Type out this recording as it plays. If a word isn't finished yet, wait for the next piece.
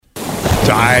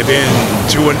Dive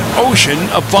into an ocean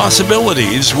of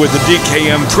possibilities with the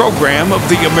DKM program of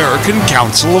the American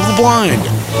Council of the Blind.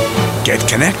 Get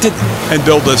connected and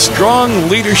build a strong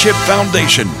leadership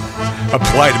foundation.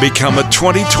 Apply to become a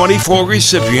 2024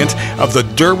 recipient of the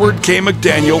Durward K.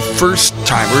 McDaniel First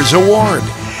Timers Award.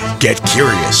 Get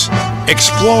curious,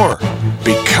 explore,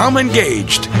 become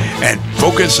engaged, and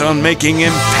focus on making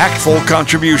impactful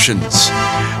contributions.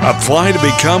 Apply to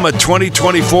become a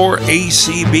 2024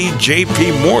 ACB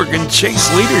JP Morgan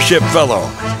Chase Leadership Fellow.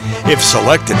 If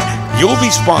selected, you'll be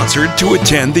sponsored to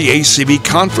attend the ACB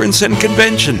conference and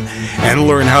convention and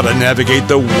learn how to navigate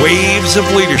the waves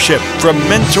of leadership from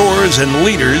mentors and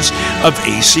leaders of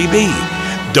ACB.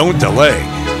 Don't delay.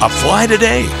 Apply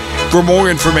today. For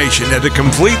more information and to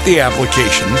complete the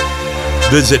application,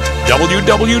 visit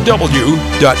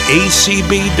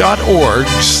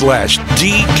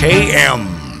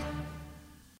www.acb.org/DKM.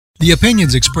 The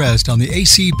opinions expressed on the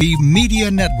ACB Media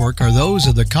Network are those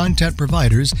of the content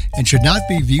providers and should not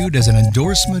be viewed as an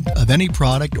endorsement of any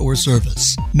product or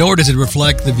service. Nor does it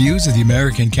reflect the views of the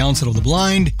American Council of the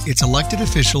Blind, its elected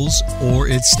officials, or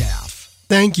its staff.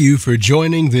 Thank you for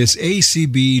joining this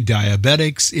ACB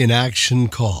Diabetics in Action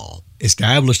call.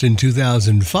 Established in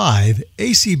 2005,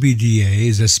 ACBDA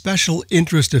is a special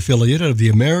interest affiliate of the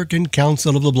American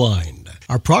Council of the Blind.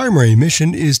 Our primary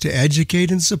mission is to educate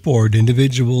and support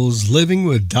individuals living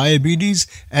with diabetes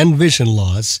and vision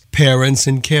loss, parents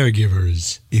and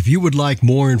caregivers. If you would like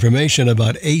more information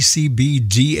about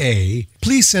ACBDA,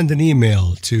 please send an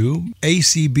email to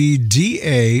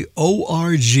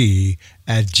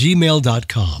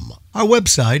acbdaorg@gmail.com. Our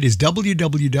website is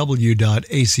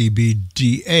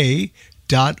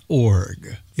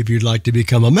www.acbda.org. If you'd like to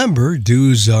become a member,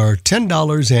 dues are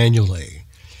 $10 annually.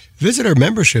 Visit our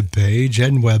membership page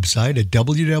and website at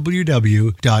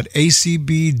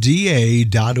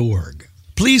www.acbda.org.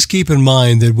 Please keep in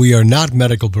mind that we are not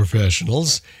medical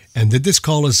professionals and that this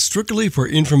call is strictly for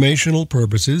informational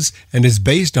purposes and is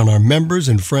based on our members'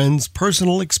 and friends'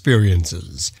 personal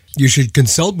experiences. You should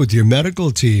consult with your medical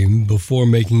team before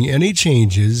making any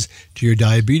changes to your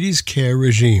diabetes care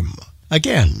regime.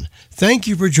 Again, thank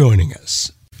you for joining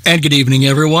us. And good evening,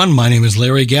 everyone. My name is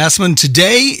Larry Gassman.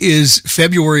 Today is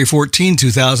February 14,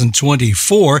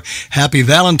 2024. Happy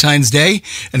Valentine's Day,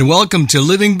 and welcome to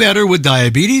Living Better with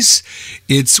Diabetes.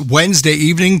 It's Wednesday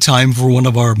evening, time for one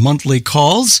of our monthly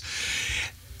calls.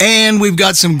 And we've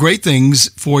got some great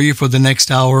things for you for the next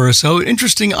hour or so.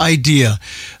 Interesting idea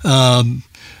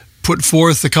put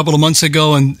forth a couple of months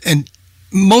ago, and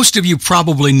most of you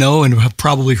probably know and have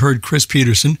probably heard Chris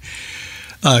Peterson.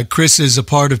 Chris is a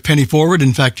part of Penny Forward.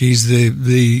 In fact, he's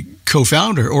the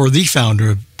co-founder or the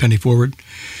founder of Penny Forward.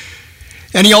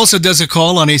 And he also does a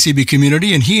call on ACB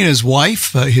Community, and he and his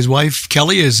wife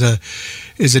Kelly is a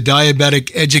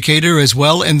diabetic educator as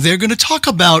well, and they're going to talk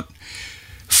about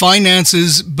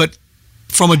finances, but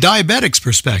from a diabetic's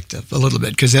perspective a little bit,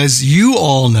 because as you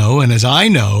all know, and as I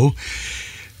know,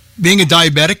 being a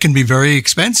diabetic can be very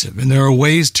expensive, and there are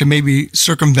ways to maybe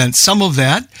circumvent some of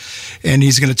that, and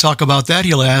he's going to talk about that.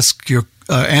 He'll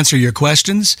answer your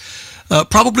questions,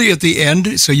 probably at the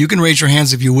end, so you can raise your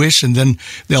hands if you wish, and then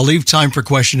they'll leave time for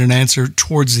question and answer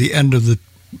towards the end of the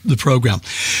program.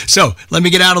 So let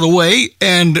me get out of the way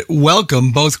and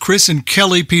welcome both Chris and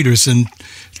Kelly Peterson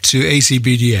to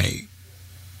ACBDA.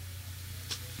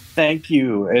 Thank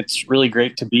you. It's really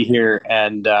great to be here,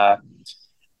 and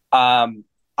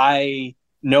I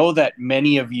know that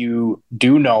many of you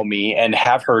do know me and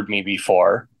have heard me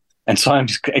before. And so I'm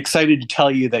just excited to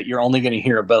tell you that you're only going to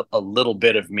hear about a little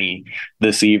bit of me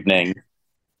this evening.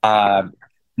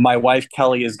 My wife,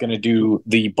 Kelly, is going to do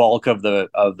the bulk of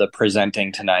the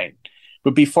presenting tonight.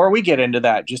 But before we get into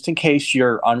that, just in case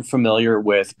you're unfamiliar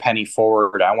with Penny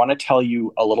Forward, I want to tell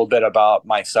you a little bit about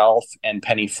myself and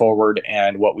Penny Forward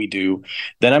and what we do.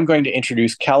 Then I'm going to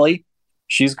introduce Kelly.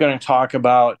 She's going to talk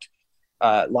about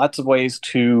lots of ways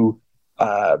to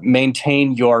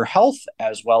maintain your health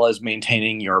as well as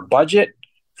maintaining your budget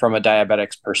from a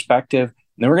diabetic's perspective. And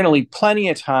then we're going to leave plenty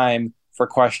of time for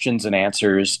questions and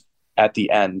answers at the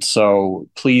end. So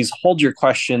please hold your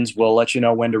questions. We'll let you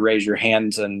know when to raise your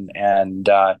hands, and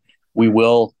we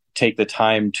will take the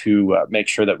time to make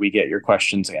sure that we get your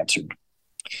questions answered.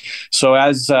 So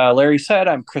as Larry said,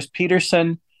 I'm Chris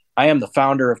Peterson. I am the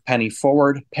founder of Penny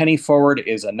Forward. Penny Forward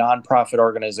is a nonprofit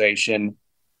organization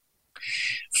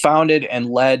founded and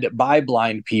led by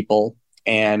blind people,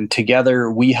 and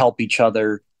together we help each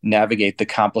other navigate the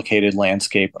complicated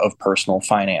landscape of personal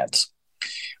finance.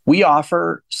 We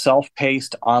offer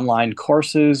self-paced online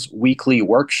courses, weekly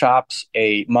workshops,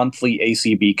 a monthly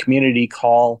ACB community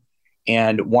call,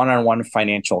 and one-on-one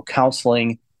financial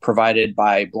counseling provided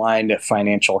by blind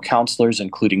financial counselors,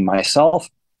 including myself.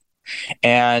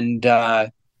 And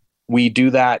we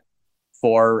do that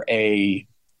for a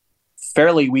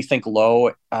fairly, we think,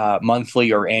 low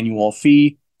monthly or annual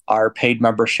fee. Our paid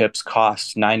memberships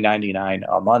cost $9.99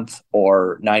 a month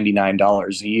or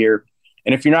 $99 a year.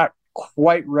 And if you're not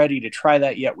quite ready to try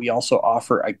that yet, we also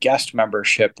offer a guest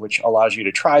membership, which allows you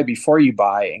to try before you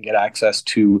buy and get access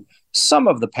to some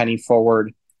of the Penny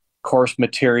Forward course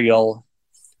material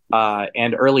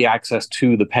and early access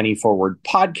to the Penny Forward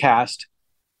podcast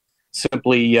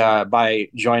simply by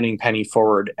joining Penny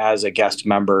Forward as a guest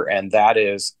member. And that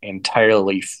is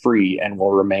entirely free and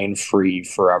will remain free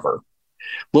forever.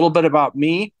 A little bit about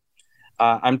me.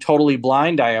 I'm totally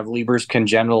blind. I have Leber's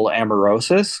congenital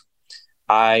amaurosis.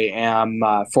 I am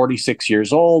 46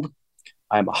 years old.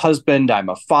 I'm a husband. I'm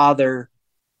a father.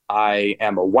 I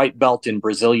am a white belt in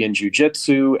Brazilian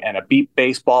Jiu-Jitsu and a beep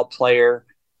baseball player.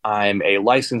 I'm a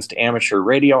licensed amateur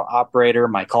radio operator.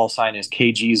 My call sign is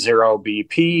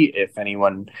KG0BP, if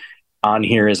anyone on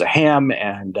here is a ham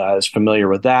and is familiar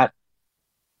with that.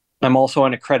 I'm also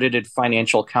an accredited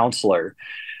financial counselor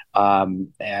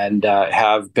and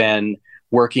have been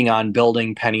working on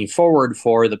building Penny Forward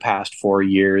for the past 4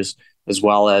 years, as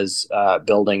well as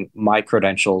building my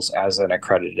credentials as an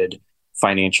accredited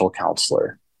financial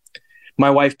counselor. My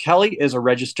wife, Kelly, is a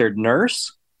registered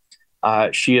nurse.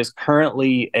 She is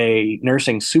currently a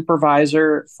nursing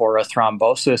supervisor for a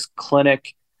thrombosis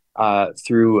clinic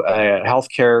through a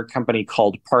healthcare company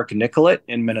called Park Nicollet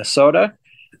in Minnesota.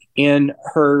 In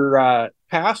her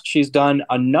past, she's done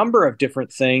a number of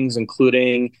different things,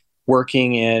 including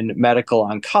working in medical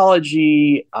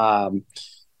oncology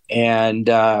and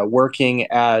working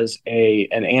as an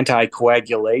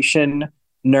anticoagulation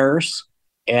nurse.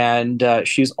 And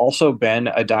she's also been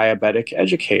a diabetic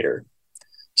educator.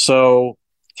 So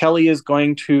Kelly is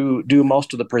going to do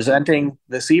most of the presenting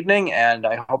this evening, and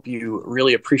I hope you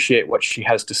really appreciate what she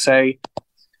has to say.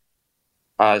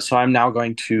 So I'm now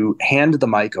going to hand the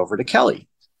mic over to Kelly.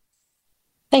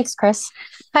 Thanks, Chris.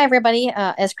 Hi, everybody.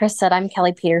 As Chris said, I'm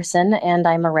Kelly Peterson, and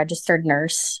I'm a registered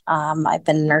nurse. I've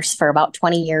been a nurse for about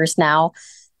 20 years now.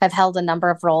 I've held a number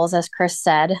of roles, as Chris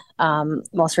said.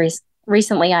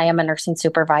 Recently, I am a nursing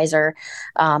supervisor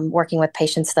working with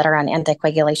patients that are on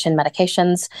anticoagulation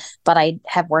medications, but I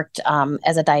have worked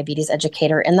as a diabetes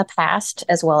educator in the past,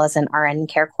 as well as an RN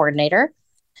care coordinator.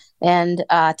 And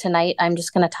tonight, I'm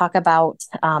just going to talk about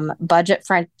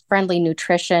budget-friendly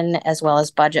nutrition as well as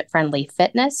budget-friendly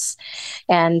fitness.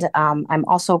 And I'm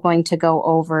also going to go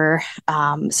over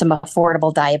some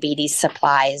affordable diabetes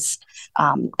supplies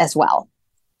as well.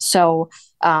 So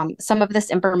some of this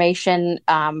information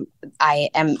I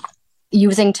am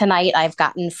using tonight, I've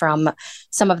gotten from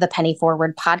some of the Penny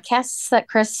Forward podcasts that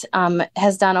Chris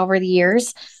has done over the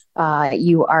years.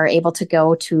 You are able to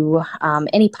go to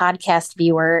any podcast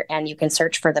viewer and you can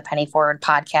search for the Penny Forward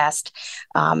podcast.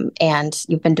 And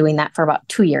you've been doing that for about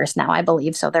 2 years now, I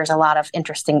believe. So there's a lot of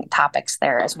interesting topics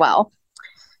there as well.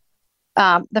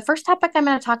 The first topic I'm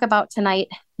going to talk about tonight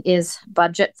is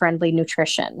budget-friendly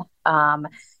nutrition.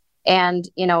 And,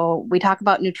 you know, we talk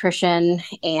about nutrition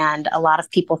and a lot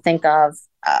of people think of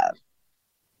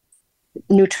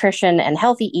nutrition and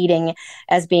healthy eating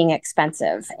as being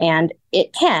expensive. And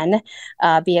it can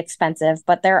be expensive,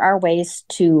 but there are ways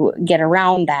to get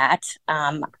around that.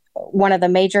 One of the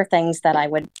major things that I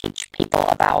would teach people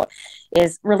about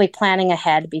is really planning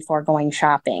ahead before going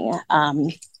shopping.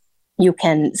 You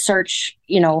can search,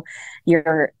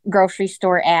 your grocery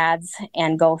store ads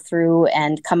and go through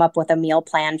and come up with a meal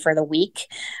plan for the week.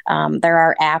 There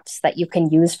are apps that you can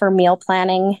use for meal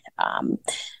planning.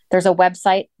 There's a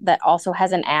website that also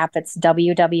has an app. It's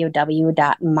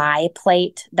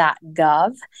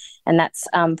www.myplate.gov, and that's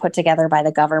put together by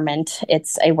the government.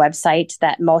 It's a website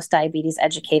that most diabetes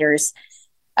educators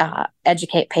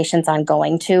educate patients on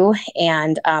going to.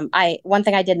 And one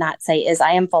thing I did not say is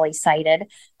I am fully sighted,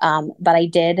 but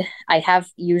I have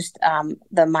used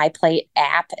the MyPlate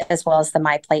app as well as the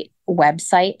MyPlate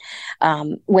website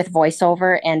with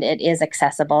VoiceOver, and it is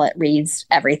accessible. It reads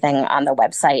everything on the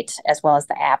website as well as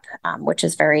the app, which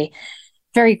is very,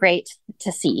 very great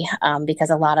to see because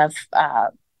a lot of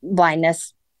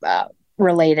blindness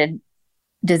related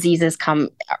diseases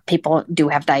people do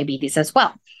have diabetes as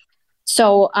well.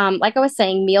 So like I was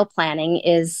saying, meal planning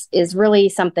is really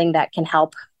something that can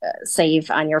help save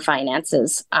on your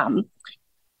finances.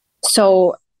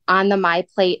 So on the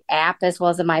MyPlate app, as well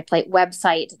as the MyPlate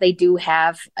website, they do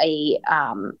have a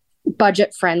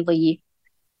budget-friendly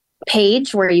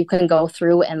page where you can go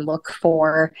through and look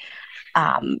for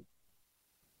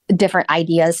different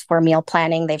ideas for meal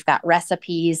planning. They've got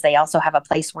recipes. They also have a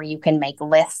place where you can make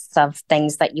lists of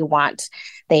things that you want.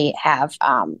 They have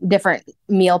different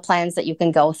meal plans that you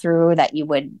can go through that you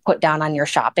would put down on your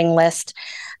shopping list.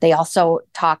 They also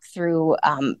talk through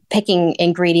picking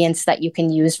ingredients that you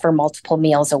can use for multiple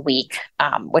meals a week,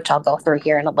 which I'll go through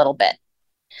here in a little bit.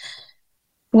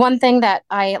 One thing that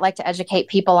I like to educate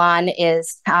people on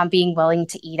is being willing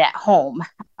to eat at home.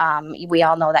 We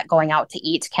all know that going out to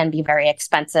eat can be very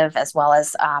expensive, as well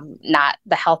as not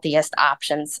the healthiest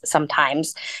options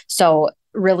sometimes. So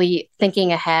really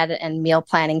thinking ahead and meal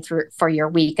planning for your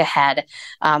week ahead,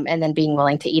 and then being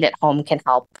willing to eat at home can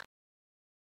help.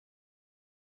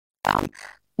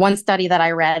 One study that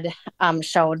I read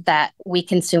showed that we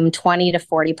consume 20 to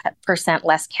 40%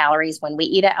 less calories when we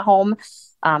eat at home.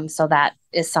 So that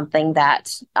is something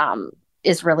that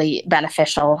is really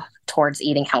beneficial towards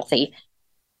eating healthy.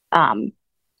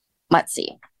 Let's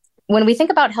see. When we think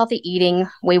about healthy eating,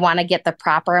 we want to get the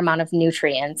proper amount of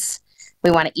nutrients. We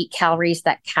want to eat calories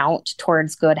that count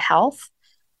towards good health.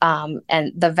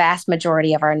 And the vast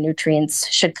majority of our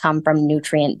nutrients should come from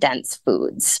nutrient-dense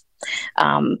foods.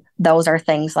 Those are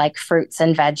things like fruits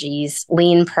and veggies,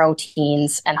 lean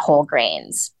proteins, and whole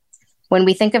grains. When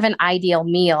we think of an ideal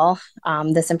meal,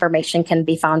 this information can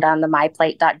be found on the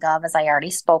myplate.gov, as I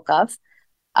already spoke of.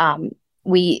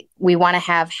 We want to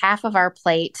have half of our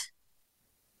plate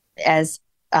as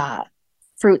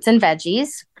fruits and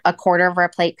veggies. A quarter of our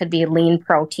plate could be lean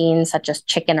protein, such as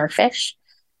chicken or fish.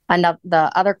 And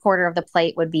the other quarter of the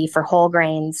plate would be for whole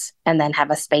grains, and then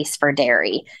have a space for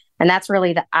dairy. And that's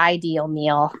really the ideal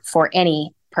meal for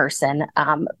any person.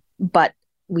 But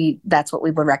that's what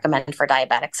we would recommend for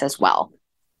diabetics as well.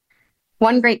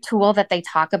 One great tool that they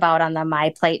talk about on the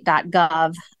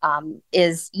myplate.gov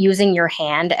is using your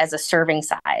hand as a serving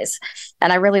size.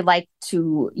 And I really like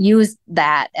to use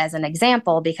that as an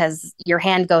example because your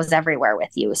hand goes everywhere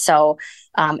with you. So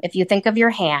if you think of your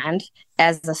hand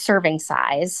as a serving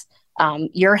size,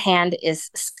 your hand is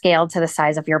scaled to the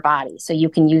size of your body. So you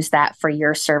can use that for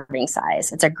your serving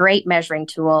size. It's a great measuring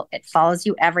tool. It follows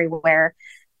you everywhere.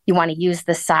 You want to use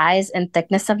the size and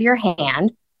thickness of your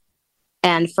hand.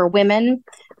 And for women,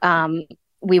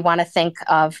 we want to think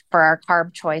of, for our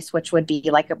carb choice, which would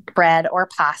be like a bread or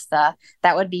pasta,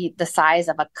 that would be the size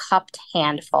of a cupped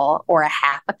handful or a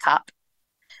half a cup.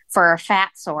 For a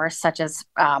fat source, such as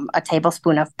a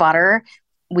tablespoon of butter,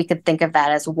 we could think of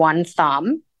that as one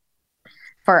thumb.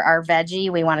 For our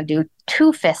veggie, we want to do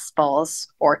 2 fistfuls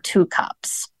or 2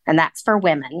 cups, and that's for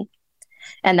women.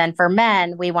 And then for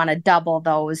men, we want to double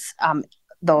those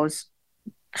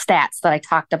stats that I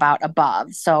talked about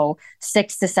above. So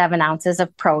 6 to 7 ounces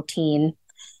of protein.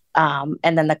 And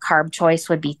then the carb choice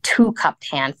would be 2 cupped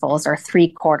handfuls or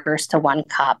 3/4 to 1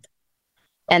 cup.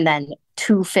 And then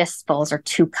 2 fistfuls or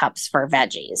 2 cups for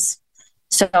veggies.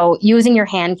 So using your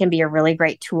hand can be a really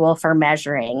great tool for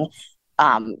measuring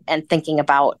and thinking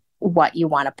about what you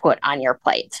want to put on your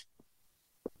plate.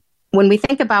 When we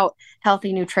think about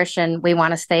healthy nutrition, we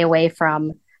want to stay away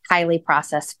from highly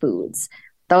processed foods.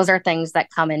 Those are things that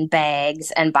come in bags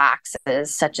and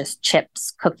boxes, such as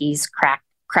chips, cookies,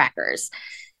 crackers.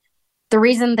 The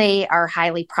reason they are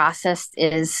highly processed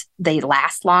is they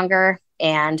last longer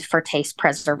and for taste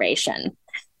preservation.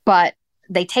 But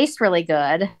they taste really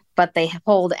good, but they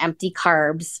hold empty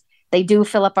carbs. They do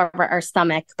fill up our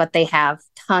stomach, but they have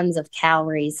tons of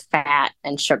calories, fat,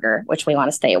 and sugar, which we want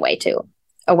to stay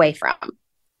away from.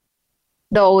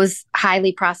 Those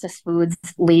highly processed foods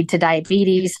lead to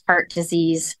diabetes, heart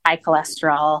disease, high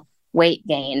cholesterol, weight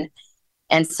gain.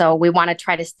 And so we want to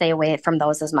try to stay away from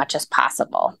those as much as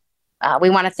possible. We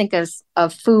want to think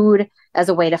of food as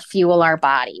a way to fuel our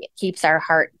body. It keeps our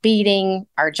heart beating,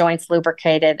 our joints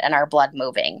lubricated, and our blood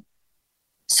moving.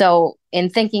 So in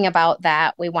thinking about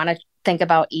that, we want to think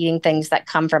about eating things that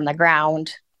come from the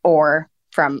ground or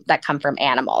that come from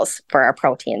animals for our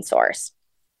protein source.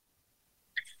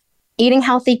 Eating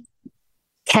healthy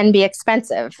can be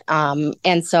expensive.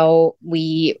 And so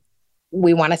we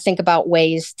want to think about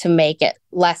ways to make it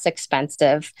less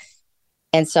expensive.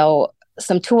 And so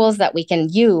some tools that we can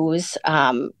use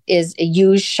is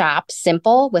Use Shop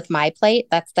Simple with MyPlate.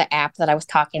 That's the app that I was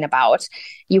talking about.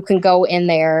 You can go in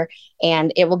there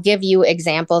and it will give you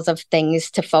examples of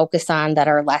things to focus on that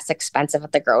are less expensive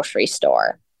at the grocery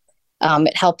store.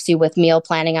 It helps you with meal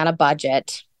planning on a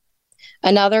budget.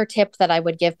 Another tip that I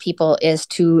would give people is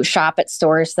to shop at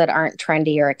stores that aren't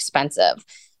trendy or expensive.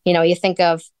 You know, you think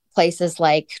of places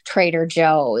like Trader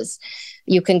Joe's.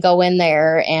 You can go in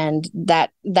there and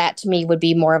that to me would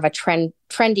be more of a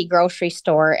trendy grocery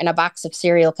store, and a box of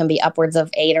cereal can be upwards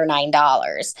of $8 or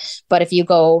 $9. But if you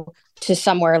go to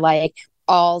somewhere like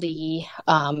Aldi,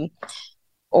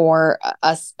 or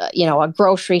a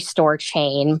grocery store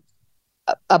chain,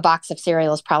 a box of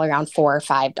cereal is probably around $4 or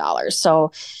 $5.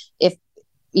 So if,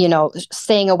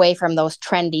 staying away from those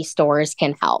trendy stores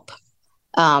can help.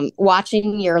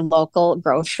 Watching your local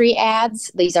grocery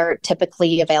ads, these are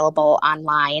typically available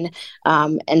online,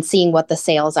 and seeing what the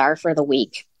sales are for the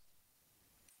week.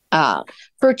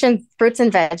 Fruits and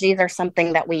veggies are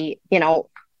something that we,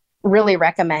 really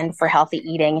recommend for healthy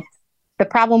eating. The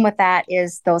problem with that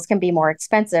is those can be more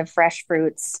expensive, fresh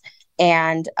fruits,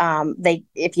 and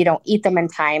if you don't eat them in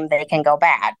time, they can go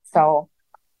bad. So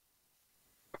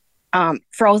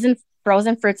frozen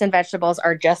fruits and vegetables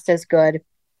are just as good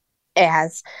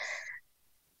as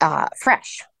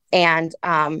fresh. And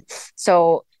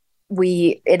so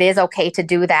it is okay to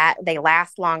do that. They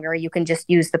last longer. You can just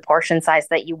use the portion size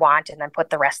that you want and then put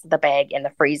the rest of the bag in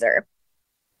the freezer.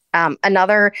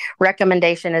 Another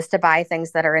recommendation is to buy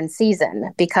things that are in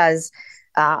season, because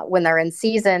when they're in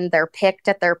season, they're picked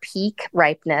at their peak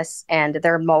ripeness and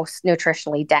they're most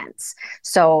nutritionally dense.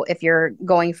 So if you're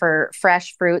going for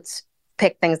fresh fruits,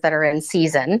 pick things that are in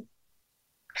season.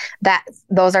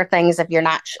 Those are things, if you're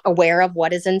not aware of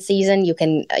what is in season, you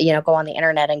can go on the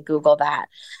internet and Google that.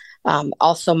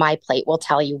 Also, My Plate will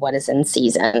tell you what is in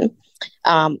season.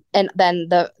 And then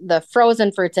the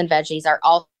frozen fruits and veggies are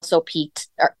also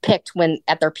picked when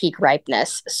at their peak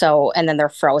ripeness. So, and then they're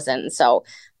frozen. So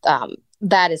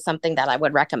that is something that I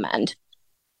would recommend.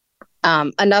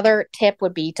 Another tip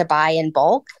would be to buy in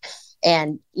bulk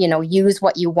and, use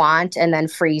what you want and then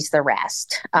freeze the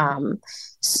rest.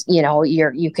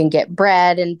 You can get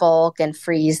bread in bulk and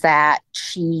freeze that,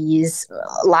 cheese,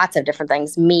 lots of different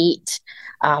things, meat,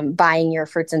 buying your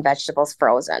fruits and vegetables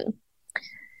frozen.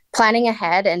 Planning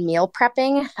ahead and meal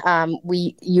prepping,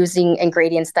 we using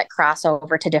ingredients that cross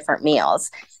over to different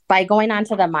meals. By going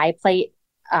onto the My Plate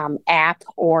app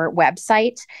or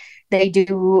website, they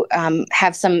do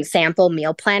have some sample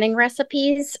meal planning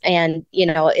recipes, and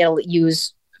it'll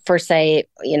use for, say,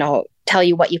 tell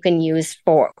you what you can use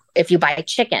for if you buy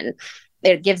chicken.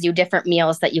 It gives you different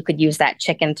meals that you could use that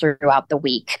chicken throughout the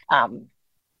week.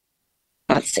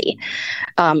 Let's see.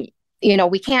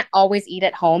 We can't always eat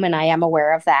at home, and I am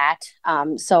aware of that.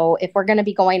 So if we're going to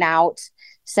be going out,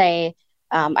 say,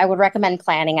 I would recommend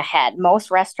planning ahead.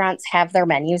 Most restaurants have their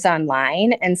menus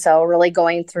online, and so really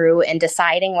going through and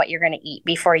deciding what you're going to eat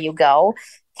before you go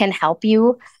can help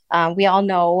you. We all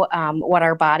know what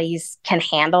our bodies can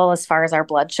handle as far as our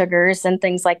blood sugars and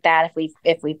things like that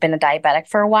if we've been a diabetic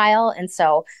for a while. And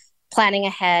so planning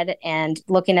ahead and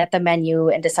looking at the menu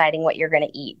and deciding what you're going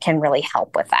to eat can really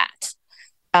help with that.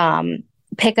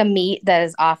 Pick a meat that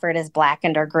is offered as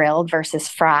blackened or grilled versus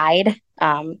fried.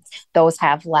 Those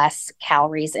have less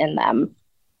calories in them.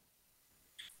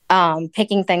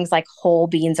 Picking things like whole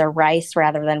beans or rice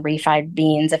rather than refried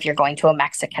beans if you're going to a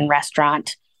Mexican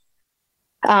restaurant.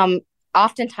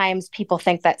 Oftentimes people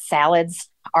think that salads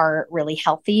are really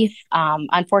healthy.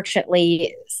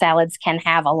 Unfortunately, salads can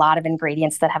have a lot of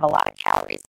ingredients that have a lot of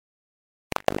calories.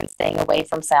 And staying away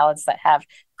from salads that have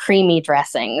creamy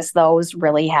dressings, those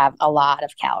really have a lot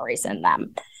of calories in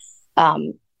them.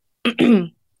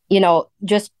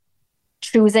 Just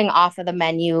choosing off of the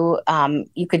menu,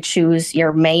 you could choose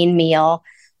your main meal,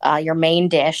 your main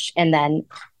dish, and then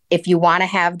if you want to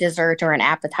have dessert or an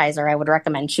appetizer, I would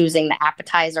recommend choosing the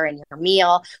appetizer and your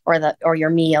meal, or your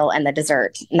meal and the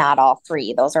dessert, not all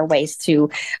three. Those are ways to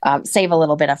save a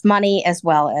little bit of money as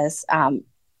well as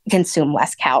consume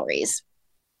less calories.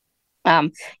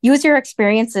 Use your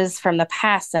experiences from the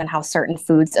past and how certain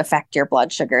foods affect your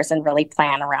blood sugars and really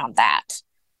plan around that.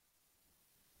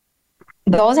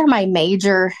 Those are my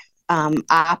major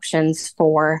options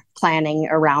for planning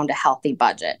around a healthy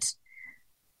budget.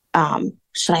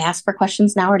 Should I ask for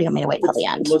questions now, or do you want me to wait till the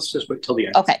end? Let's just wait till the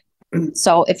end. Okay.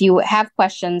 So if you have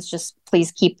questions, just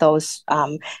please keep those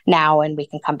now, and we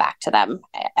can come back to them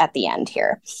at the end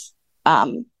here.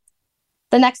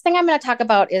 The next thing I'm going to talk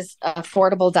about is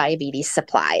affordable diabetes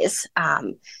supplies.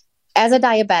 As a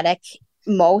diabetic,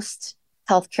 most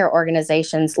healthcare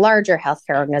organizations, larger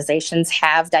healthcare organizations,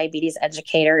 have diabetes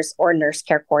educators or nurse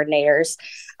care coordinators.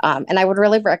 And I would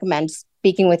really recommend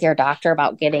speaking with your doctor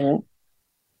about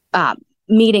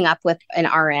meeting up with an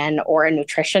RN or a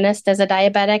nutritionist as a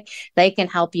diabetic. They can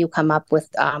help you come up with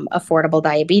affordable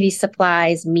diabetes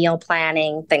supplies, meal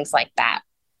planning, things like that.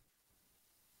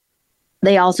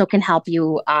 They also can help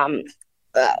you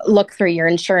look through your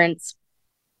insurance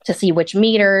to see which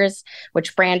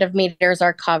brand of meters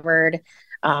are covered,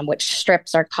 which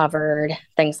strips are covered,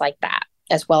 things like that,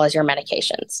 as well as your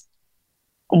medications.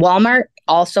 Walmart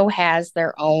also has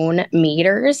their own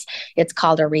meters. It's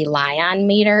called a Relion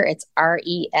meter. It's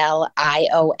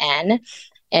RELION.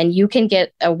 And you can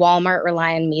get a Walmart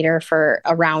Relion meter for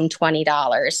around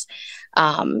 $20.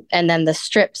 And then the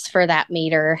strips for that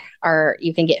meter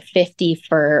you can get 50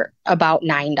 for about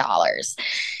 $9.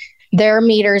 Their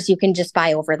meters you can just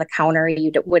buy over the counter.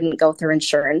 You wouldn't go through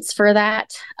insurance for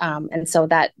that. And so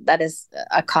that is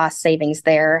a cost savings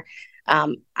there.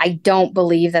 I don't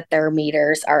believe that their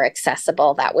meters are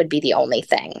accessible. That would be the only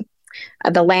thing.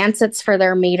 The lancets for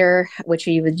their meter, which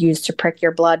you would use to prick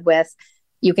your blood with,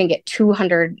 you can get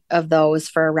 200 of those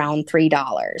for around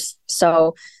 $3.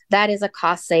 So that is a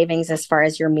cost savings as far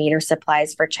as your meter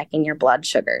supplies for checking your blood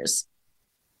sugars.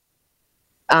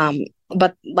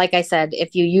 But like I said,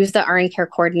 if you use the RN Care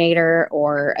coordinator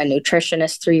or a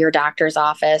nutritionist through your doctor's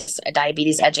office, a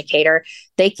diabetes educator,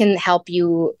 they can help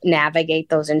you navigate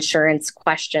those insurance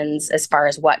questions as far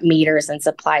as what meters and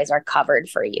supplies are covered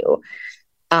for you.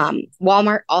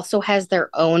 Walmart also has their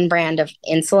own brand of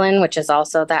insulin, which is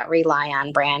also that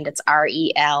Relion brand. It's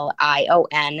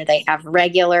RELION. They have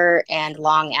regular and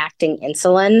long-acting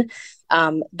insulin.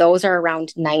 Those are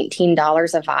around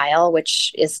 $19 a vial,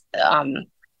 which is,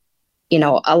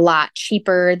 a lot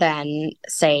cheaper than,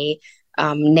 say,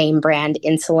 name brand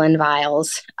insulin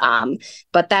vials.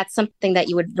 But that's something that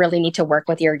you would really need to work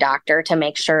with your doctor to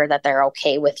make sure that they're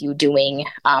okay with you doing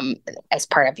as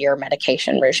part of your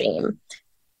medication regime.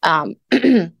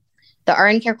 The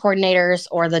RN Care coordinators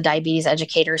or the diabetes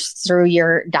educators through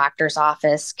your doctor's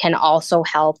office can also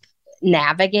help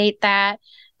navigate that.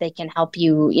 They can help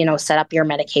you, set up your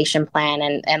medication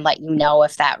plan and let you know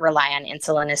if that Relion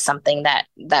insulin is something that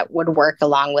would work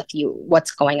along with you, what's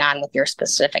going on with your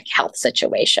specific health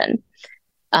situation.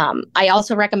 I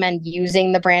also recommend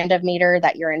using the brand of meter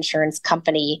that your insurance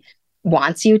company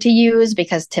wants you to use,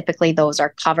 because typically those are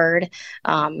covered.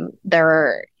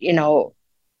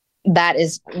 That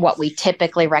is what we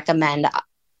typically recommend,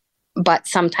 but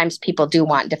sometimes people do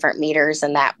want different meters,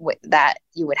 and that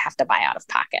you would have to buy out of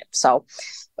pocket. So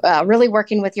really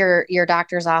working with your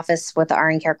doctor's office with the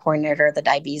RN Care coordinator, the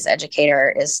diabetes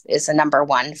educator is the number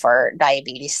one for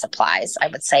diabetes supplies, I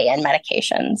would say, and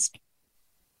medications.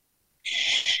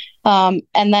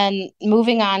 And then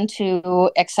moving on to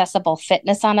accessible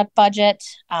fitness on a budget.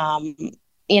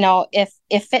 If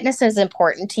fitness is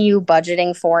important to you,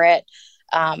 budgeting for it,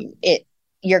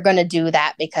 you're going to do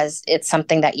that because it's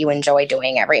something that you enjoy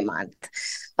doing every month.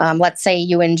 Let's say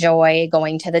you enjoy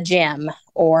going to the gym,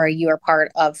 or you're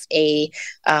part of a,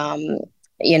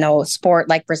 sport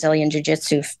like Brazilian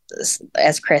Jiu-Jitsu,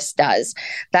 as Chris does.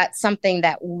 That's something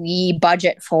that we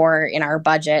budget for in our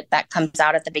budget that comes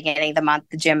out at the beginning of the month,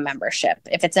 the gym membership.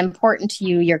 If it's important to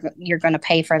you, you're going to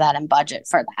pay for that and budget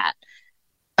for that.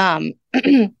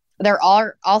 There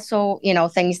are also,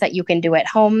 things that you can do at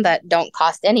home that don't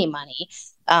cost any money.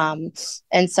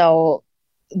 And so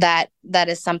that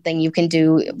is something you can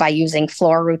do by using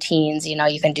floor routines.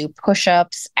 You can do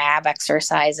push-ups, ab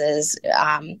exercises,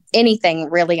 anything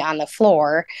really on the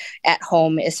floor at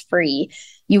home is free.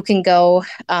 You can go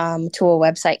to a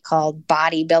website called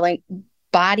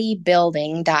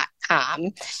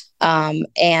bodybuilding.com.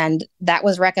 And that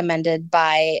was recommended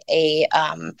by a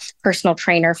personal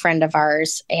trainer friend of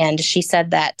ours. And she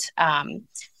said that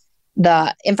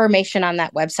the information on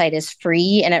that website is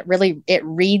free, and it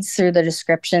reads through the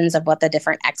descriptions of what the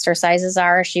different exercises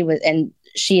are. She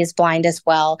is blind as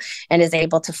well and is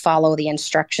able to follow the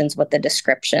instructions with the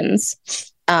descriptions.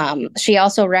 She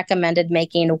also recommended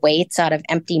making weights out of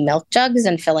empty milk jugs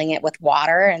and filling it with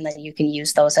water, and then you can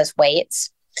use those as weights.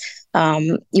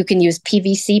 You can use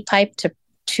PVC pipe to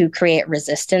create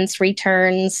resistance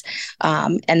returns,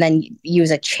 and then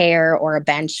use a chair or a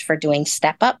bench for doing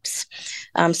step ups.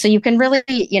 So you can really,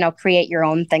 create your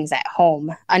own things at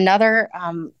home. Another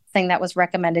thing that was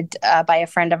recommended by a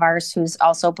friend of ours who's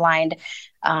also blind,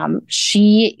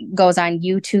 she goes on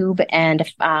YouTube, and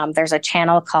there's a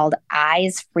channel called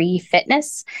Eyes Free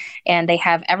Fitness, and they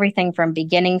have everything from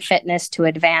beginning fitness to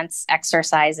advanced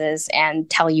exercises and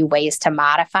tell you ways to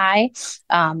modify,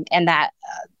 and that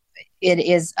it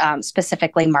is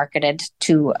specifically marketed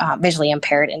to visually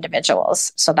impaired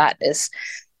individuals. So that is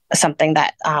something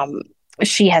that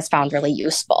she has found really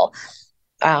useful.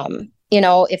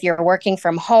 If you're working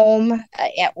from home,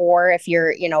 or if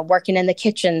you're, working in the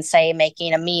kitchen, say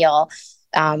making a meal,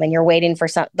 and you're waiting for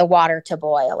the water to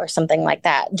boil or something like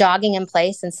that, jogging in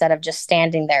place instead of just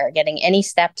standing there, getting any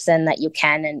steps in that you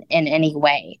can in any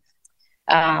way.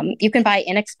 You can buy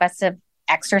inexpensive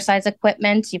exercise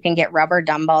equipment. You can get rubber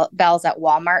dumbbells at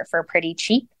Walmart for pretty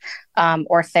cheap,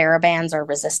 or TheraBands or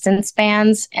resistance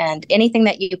bands, and anything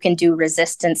that you can do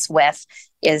resistance with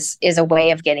is a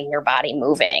way of getting your body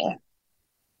moving.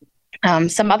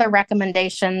 Some other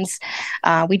recommendations,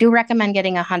 we do recommend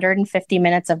getting 150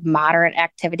 minutes of moderate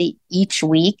activity each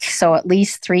week. So at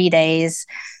least 3 days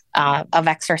of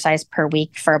exercise per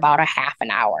week for about a half an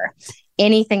hour.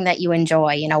 Anything that you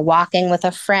enjoy, walking with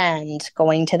a friend,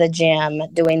 going to the gym,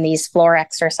 doing these floor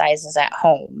exercises at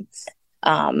home.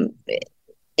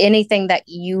 Anything that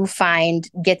you find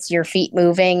gets your feet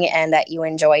moving and that you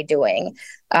enjoy doing.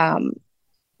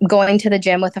 Going to the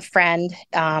gym with a friend,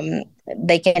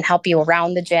 they can help you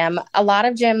around the gym. A lot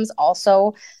of gyms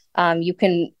also, you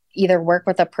can either work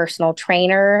with a personal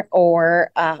trainer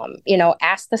or,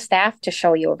 ask the staff to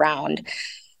show you around.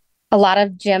 A lot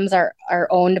of gyms are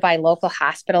owned by local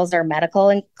hospitals or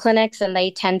medical clinics, and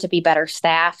they tend to be better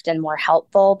staffed and more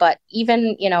helpful. But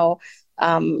even,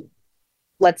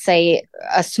 let's say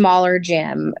a smaller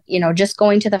gym, just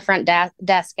going to the front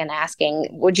desk and asking,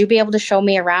 would you be able to show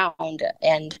me around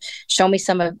and show me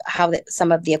some of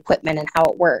the equipment and how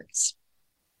it works,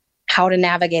 how to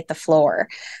navigate the floor.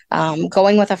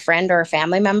 Going with a friend or a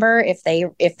family member, if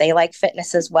they like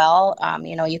fitness as well,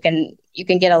 you can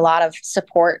get a lot of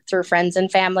support through friends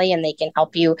and family, and they can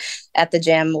help you at the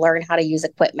gym learn how to use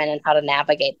equipment and how to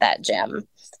navigate that gym.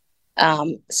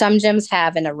 Some gyms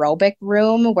have an aerobic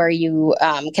room where you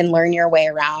can learn your way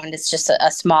around. It's just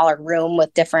a smaller room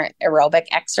with different aerobic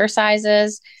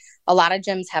exercises. A lot of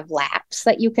gyms have laps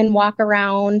that you can walk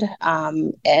around,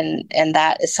 and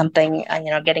that is something,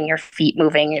 getting your feet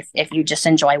moving if you just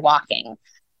enjoy walking.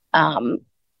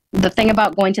 The thing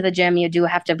about going to the gym, you do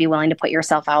have to be willing to put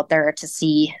yourself out there to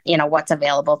see, what's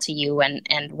available to you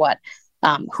and what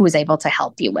who's able to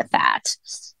help you with that.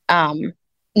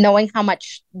 Knowing how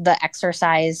much the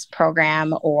exercise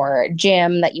program or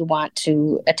gym that you want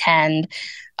to attend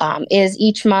is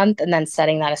each month, and then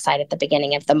setting that aside at the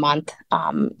beginning of the month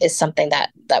is something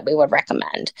that we would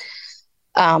recommend.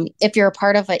 If you're a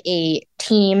part of a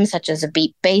team such as a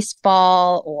beat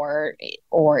baseball or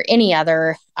any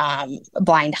other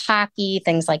blind hockey,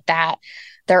 things like that,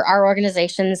 there are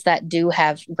organizations that do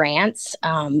have grants.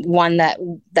 One that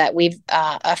we've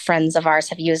friends of ours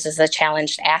have used is the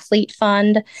Challenged Athlete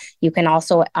Fund. You can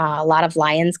also a lot of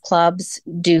Lions clubs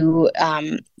do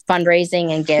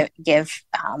fundraising and give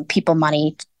people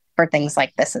money for things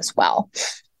like this as well.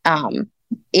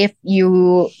 If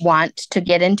you want to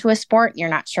get into a sport, you're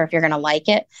not sure if you're going to like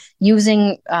it,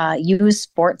 use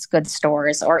sports goods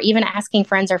stores, or even asking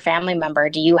friends or family member,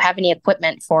 do you have any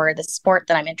equipment for the sport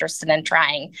that I'm interested in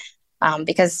trying?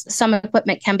 Because some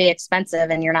equipment can be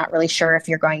expensive and you're not really sure if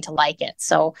you're going to like it.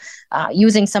 So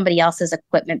using somebody else's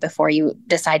equipment before you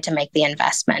decide to make the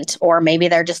investment, or maybe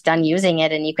they're just done using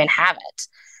it and you can have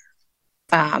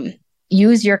it.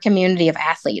 Use your community of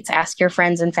athletes. Ask your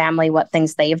friends and family what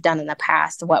things they've done in the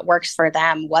past, what works for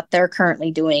them, what they're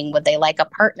currently doing. Would they like a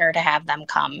partner to have them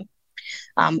come?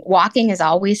 Walking is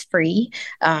always free.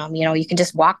 You can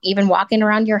just walking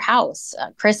around your house.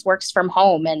 Chris works from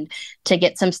home, and to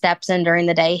get some steps in during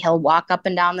the day, he'll walk up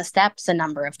and down the steps a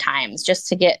number of times just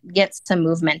to get some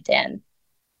movement in.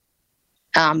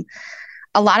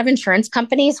 A lot of insurance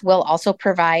companies will also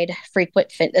provide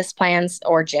frequent fitness plans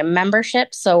or gym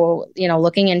memberships. So,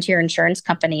 looking into your insurance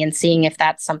company and seeing if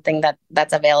that's something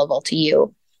that's available to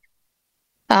you.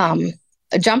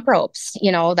 Jump ropes,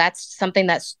 that's something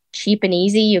that's cheap and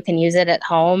easy. You can use it at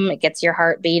home. It gets your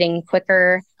heart beating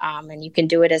quicker, and you can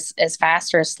do it as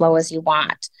fast or as slow as you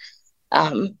want.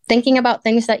 Thinking about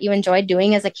things that you enjoyed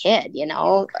doing as a kid,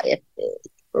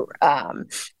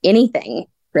 anything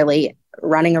really.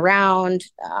 Running around,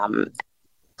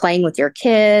 playing with your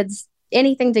kids,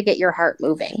 anything to get your heart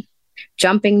moving.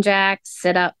 Jumping jacks,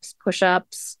 sit-ups,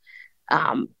 push-ups.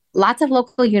 Lots of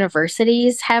local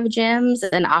universities have gyms,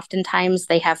 and oftentimes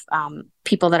they have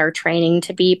people that are training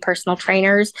to be personal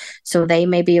trainers, so they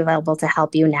may be available to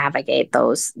help you navigate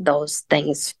those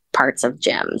things, parts of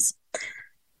gyms.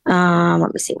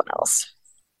 Let me see what else.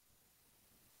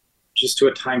 Just do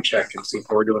a time check and see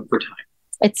how we're doing for time.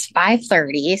 It's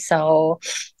 5:30, so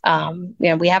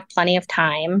we have plenty of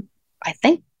time. I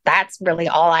think that's really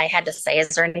all I had to say. Is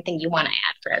there anything you want to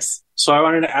add, Chris? So I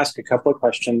wanted to ask a couple of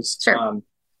questions. Sure.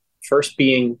 First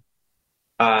being,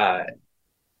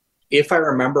 if I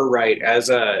remember right,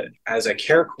 as a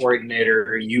care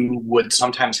coordinator, you would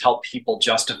sometimes help people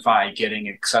justify getting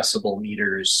accessible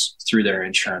meters through their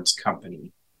insurance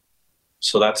company.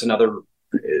 So that's another.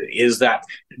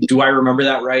 Do I remember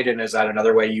that right? And is that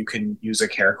another way you can use a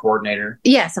care coordinator?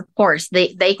 Yes, of course.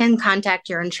 They can contact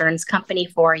your insurance company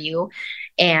for you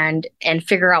and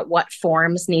figure out what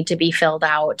forms need to be filled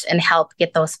out and help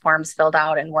get those forms filled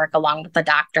out and work along with the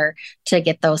doctor to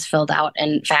get those filled out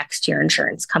and faxed to your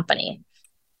insurance company.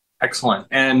 Excellent.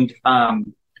 And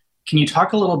can you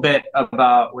talk a little bit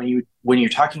about when you're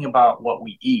talking about what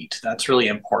we eat? That's really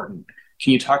important.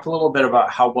 Can you talk a little bit about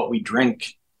how what we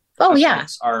drink Oh, yeah.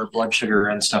 affects our blood sugar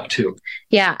and stuff too?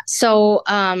 Yeah. So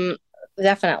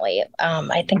definitely.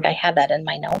 I think I had that in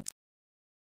my notes.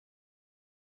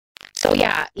 So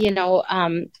yeah,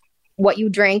 what you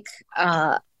drink,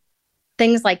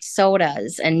 things like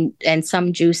sodas and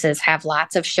some juices have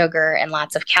lots of sugar and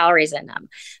lots of calories in them.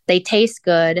 They taste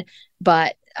good,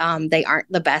 but they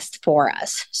aren't the best for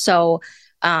us. So,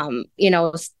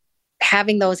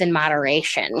 having those in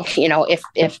moderation,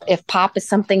 if pop is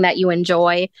something that you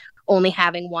enjoy, only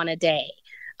having one a day.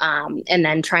 And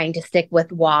then trying to stick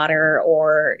with water,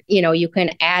 or you can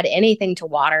add anything to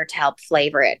water to help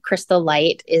flavor it. Crystal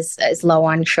Light is low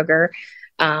on sugar.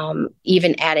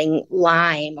 Even adding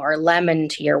lime or lemon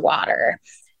to your water.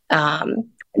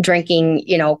 Drinking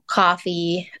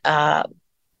coffee,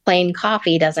 plain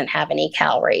coffee doesn't have any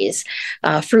calories.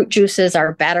 Fruit juices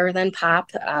are better than pop,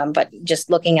 but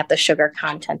just looking at the sugar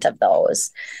content of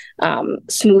those.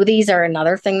 Smoothies are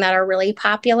another thing that are really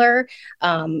popular,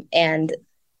 and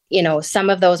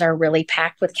some of those are really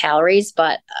packed with calories,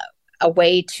 but a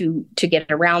way to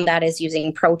get around that is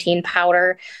using protein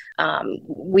powder.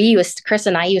 Chris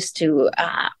and I used to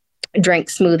drink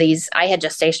smoothies. I had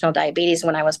gestational diabetes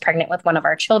when I was pregnant with one of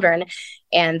our children,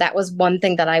 and that was one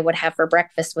thing that I would have for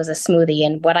breakfast was a smoothie.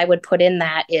 And what I would put in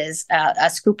that is a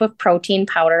scoop of protein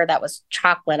powder that was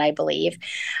chocolate, I believe,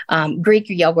 Greek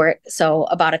yogurt, so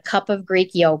about a cup of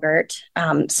Greek yogurt,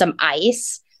 some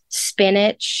ice,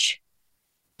 spinach,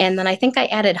 and then I think I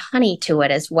added honey to it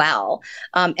as well.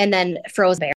 And then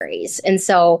frozen berries. And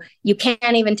so you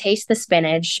can't even taste the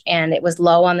spinach, and it was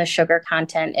low on the sugar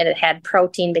content, and it had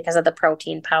protein because of the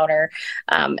protein powder.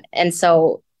 And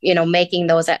so, making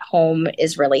those at home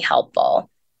is really helpful.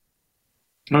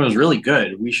 It was really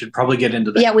good. We should probably get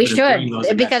into that. Yeah, we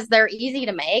should, because they're easy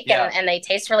to make, and they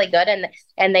taste really good, and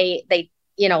they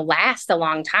last a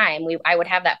long time. I would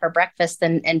have that for breakfast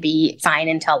and be fine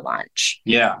until lunch.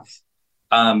 Yeah.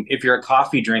 If you're a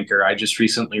coffee drinker, I just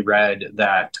recently read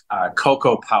that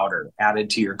cocoa powder added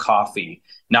to your coffee,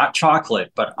 not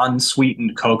chocolate, but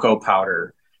unsweetened cocoa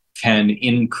powder, can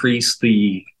increase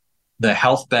the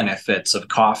health benefits of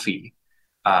coffee.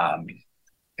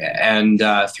 And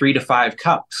 3 to 5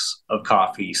 cups of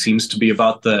coffee seems to be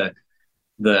about the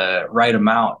right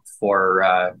amount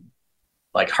for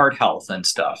like heart health and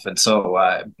stuff. And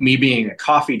so me being a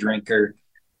coffee drinker,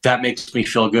 that makes me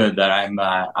feel good that I'm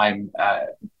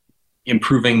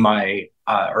improving my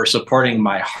or supporting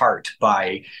my heart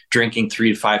by drinking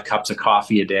 3 to 5 cups of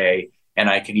coffee a day, and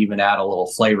I can even add a little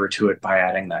flavor to it by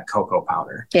adding that cocoa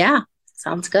powder. Yeah,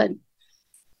 sounds good.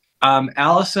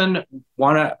 Allison,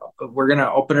 we're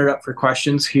gonna open it up for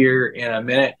questions here in a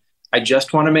minute. I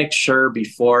just want to make sure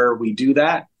before we do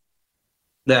that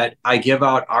I give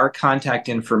out our contact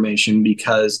information,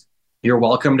 because you're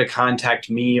welcome to contact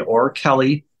me or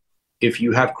Kelly if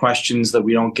you have questions that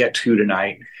we don't get to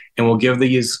tonight, and we'll give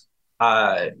these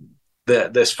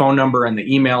this phone number and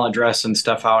the email address and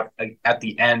stuff out at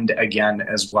the end again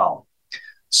as well.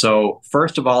 So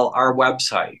first of all, our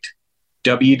website,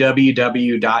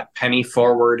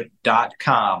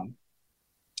 www.pennyforward.com,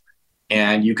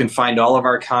 and you can find all of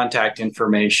our contact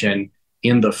information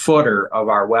in the footer of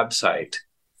our website.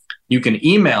 You can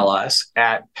email us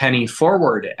at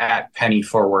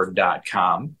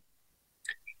pennyforward@pennyforward.com.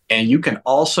 And you can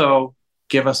also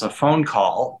give us a phone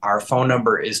call. Our phone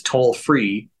number is toll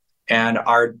free, and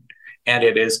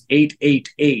it is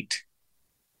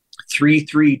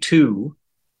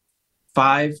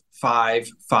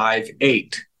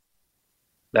 888-332-5558.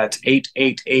 That's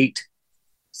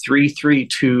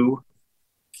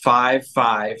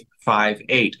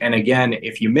 888-332-5558. And again,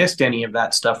 if you missed any of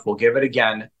that stuff, we'll give it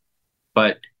again,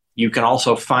 but you can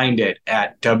also find it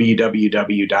at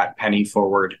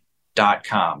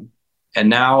www.pennyforward.com. And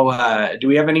now, do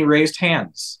we have any raised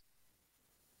hands?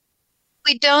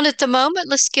 We don't at the moment.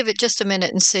 Let's give it just a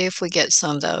minute and see if we get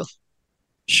some, though.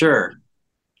 Sure.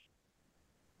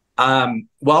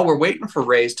 While we're waiting for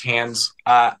raised hands,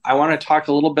 I want to talk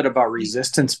a little bit about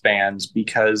resistance bands,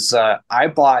 because I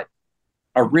bought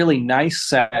a really nice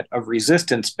set of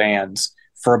resistance bands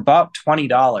for about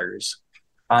 $20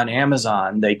 on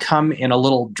Amazon. They come in a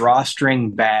little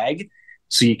drawstring bag,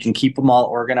 so you can keep them all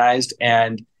organized.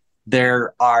 And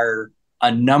there are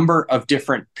a number of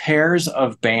different pairs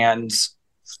of bands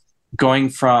going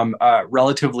from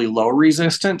relatively low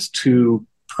resistance to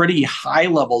pretty high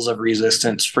levels of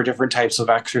resistance for different types of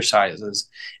exercises.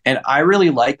 And I really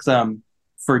like them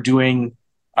for doing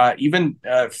even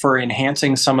for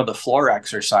enhancing some of the floor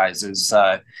exercises.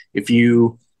 If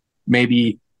you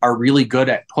maybe are really good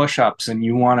at push-ups and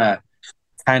you want to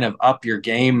kind of up your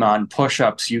game on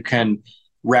push-ups, you can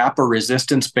wrap a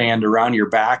resistance band around your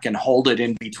back and hold it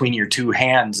in between your two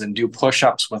hands and do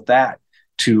push-ups with that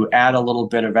to add a little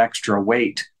bit of extra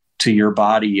weight to your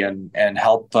body and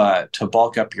help to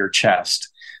bulk up your chest.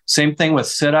 Same thing with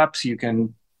sit-ups. You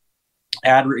can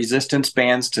add resistance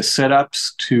bands to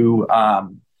sit-ups to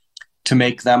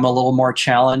make them a little more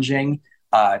challenging.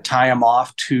 Tie them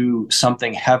off to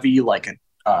something heavy like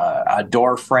a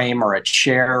door frame or a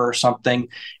chair or something,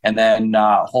 and then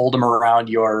hold them around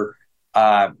your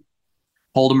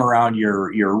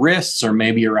wrists or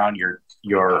maybe around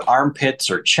your armpits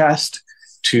or chest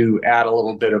to add a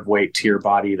little bit of weight to your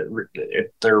body.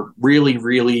 They're really,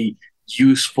 really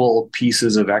useful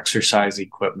pieces of exercise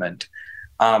equipment.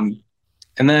 And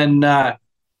then one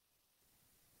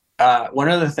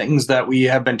of the things that we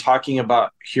have been talking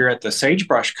about here at the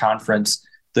Sagebrush Conference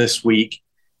this week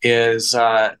is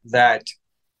that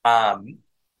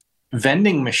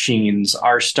vending machines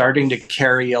are starting to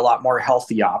carry a lot more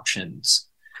healthy options.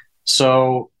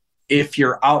 So if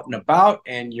you're out and about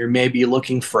and you're maybe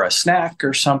looking for a snack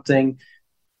or something,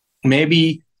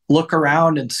 maybe look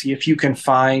around and see if you can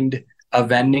find a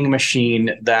vending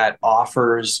machine that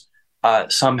offers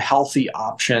some healthy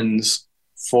options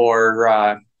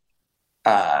for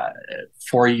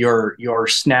your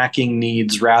snacking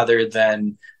needs rather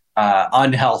than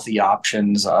unhealthy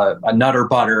options. A Nutter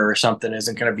Butter or something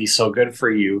isn't going to be so good for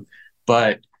you,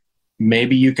 but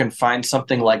maybe you can find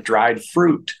something like dried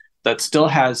fruit that still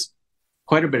has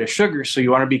quite a bit of sugar, so you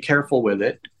want to be careful with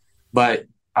it, but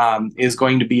is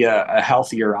going to be a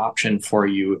healthier option for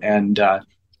you. And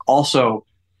also,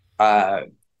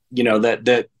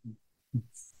 that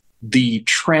the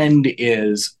trend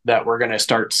is that we're going to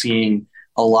start seeing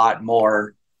a lot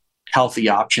more healthy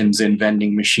options in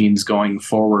vending machines going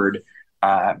forward.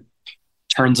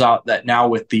 Turns out that now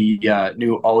with the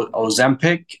new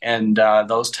Ozempic and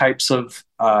those types of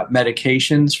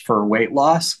medications for weight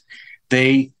loss,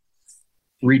 they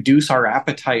reduce our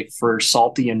appetite for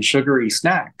salty and sugary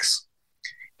snacks.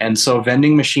 And so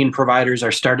vending machine providers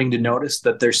are starting to notice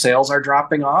that their sales are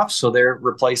dropping off. So they're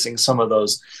replacing some of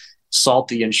those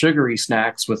salty and sugary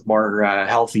snacks with more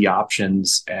healthy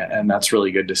options. And that's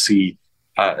really good to see,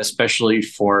 especially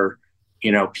for,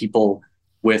 people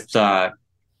with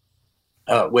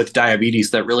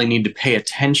diabetes that really need to pay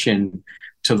attention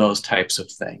to those types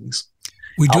of things.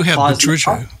 We do have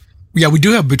Patricia. Yeah, we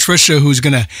do have Patricia who's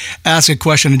going to ask a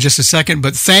question in just a second,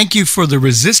 but thank you for the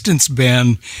resistance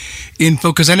band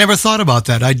info, because I never thought about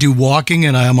that. I do walking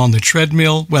and I am on the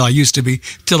treadmill. Well, I used to be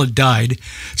till it died.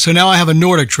 So now I have a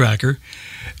Nordic tracker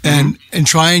and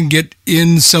try and get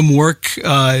in some work.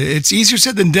 It's easier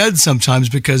said than done sometimes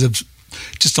because of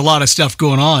just a lot of stuff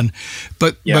going on.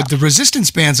 But the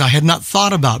resistance bands I had not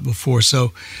thought about before,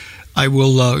 so I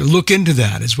will look into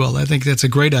that as well. I think that's a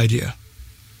great idea.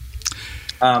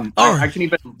 I can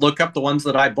even look up the ones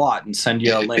that I bought and send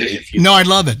you a link if you. No, I'd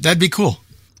love it. That'd be cool.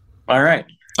 All right.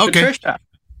 Okay. Patricia,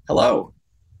 hello.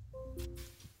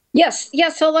 Yes,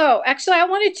 hello. Actually, I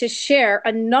wanted to share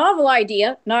a novel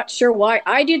idea. Not sure why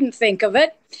I didn't think of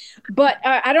it, but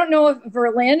I don't know if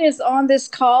Verlyn is on this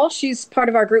call. She's part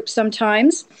of our group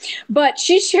sometimes, but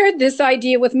she shared this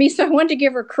idea with me, so I wanted to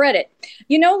give her credit.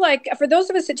 Like for those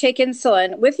of us that take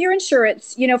insulin with your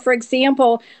insurance, for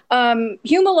example,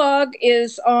 Humalog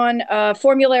is on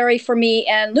formulary for me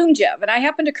and Lyumjev, and I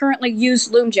happen to currently use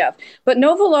Lyumjev. But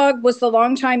Novolog was the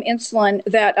longtime insulin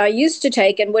that I used to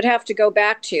take and would have to go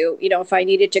back to, if I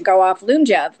needed to go off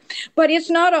Lyumjev. But it's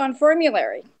not on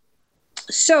formulary.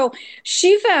 So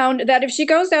she found that if she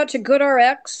goes out to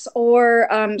GoodRx or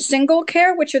Single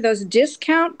Care, which are those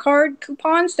discount card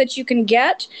coupons that you can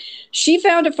get, she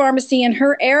found a pharmacy in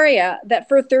her area that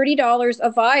for $30 a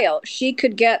vial, she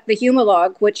could get the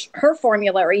Humalog, which her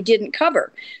formulary didn't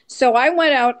cover. So I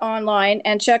went out online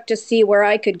and checked to see where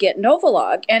I could get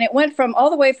Novolog, and it went from all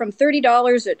the way from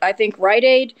 $30 at, I think, Rite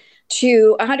Aid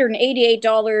to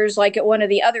 $188 like at one of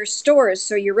the other stores.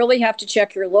 So you really have to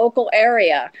check your local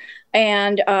area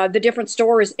and the different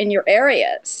stores in your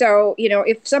area. So,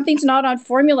 if something's not on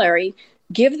formulary,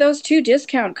 give those 2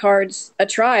 discount cards a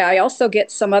try. I also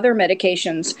get some other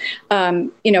medications,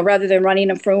 rather than running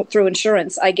them through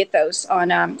insurance. I get those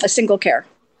on a Single Care.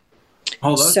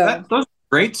 Oh, those are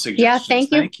great suggestions. Yeah,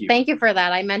 thank you. Thank you for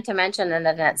that. I meant to mention and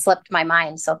then it slipped my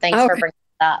mind. So thanks for bringing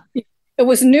it up. It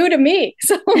was new to me.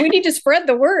 So we need to spread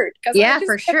the word. Yeah,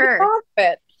 for sure.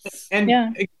 And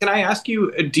can I ask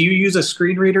you, do you use a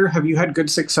screen reader? Have you had good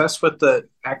success with the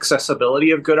accessibility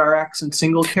of GoodRx and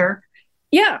Single Care?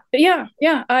 Yeah.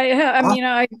 I mean,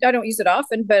 I don't use it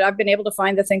often, but I've been able to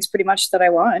find the things pretty much that I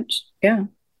want. Yeah.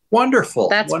 Wonderful.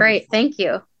 That's great. Thank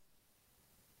you.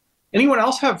 Anyone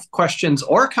else have questions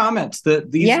or comments?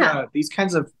 These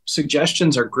kinds of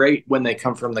suggestions are great when they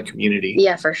come from the community.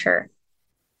 Yeah, for sure.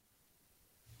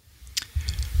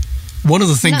 One of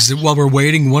the things that while we're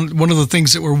waiting, one of the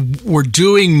things that we're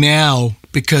doing now,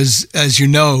 because as you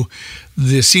know,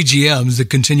 the CGMs, the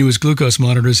continuous glucose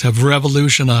monitors, have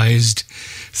revolutionized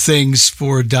things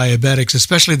for diabetics,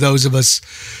 especially those of us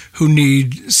who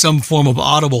need some form of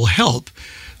audible help.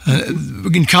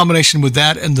 In combination with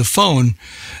that and the phone,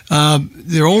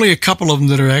 there are only a couple of them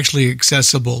that are actually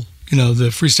accessible. You know, the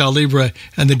Freestyle Libre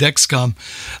and the Dexcom.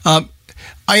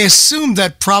 I assume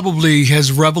that probably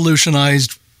has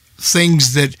revolutionized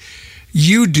things that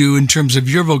you do in terms of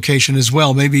your vocation as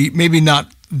well. Maybe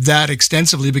not that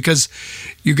extensively, because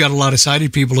you've got a lot of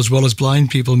sighted people as well as blind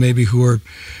people maybe who are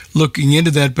looking into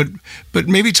that. But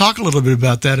maybe talk a little bit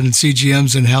about that in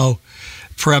CGMs and how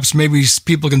perhaps maybe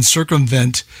people can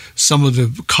circumvent some of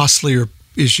the costlier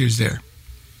issues there.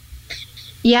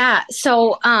 Yeah.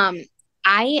 So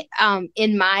I,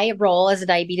 in my role as a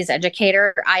diabetes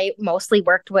educator, I mostly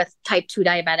worked with type 2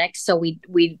 diabetics. So we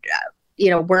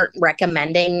weren't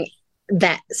recommending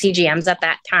that CGMs at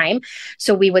that time.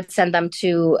 So we would send them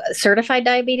to certified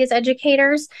diabetes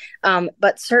educators.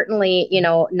 But certainly,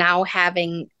 now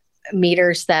having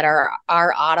meters that are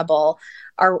audible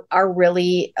are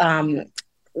really,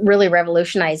 really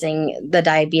revolutionizing the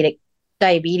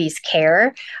diabetes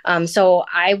care. So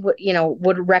I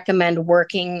would recommend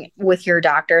working with your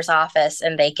doctor's office,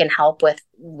 and they can help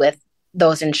with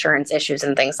those insurance issues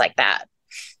and things like that.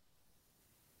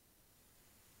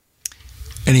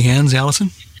 Any hands, Allison?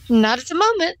 Not at the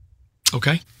moment.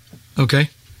 Okay. Okay.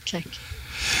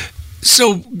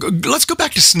 So let's go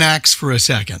back to snacks for a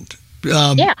second.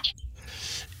 Yeah.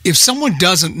 If someone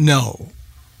doesn't know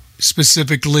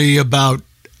specifically about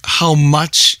how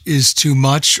much is too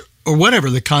much, or whatever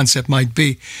the concept might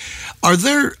be, are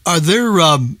there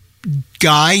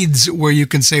guides where you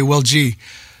can say, well, gee,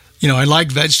 I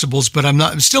like vegetables, but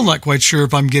I'm still not quite sure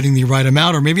if I'm getting the right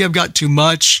amount, or maybe I've got too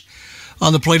much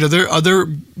on the plate. Are there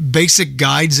basic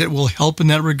guides that will help in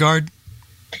that regard?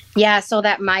 Yeah, so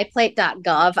that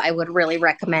myplate.gov, I would really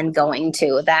recommend going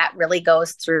to. That really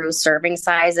goes through serving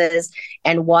sizes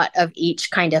and what of each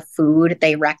kind of food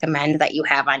they recommend that you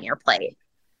have on your plate.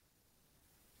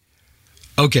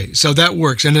 Okay, so that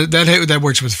works. And that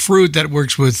works with fruit, that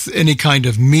works with any kind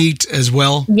of meat as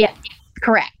well? Yeah,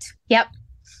 correct. Yep.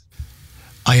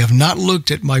 I have not looked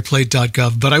at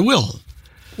myplate.gov, but I will.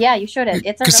 Yeah, you should have.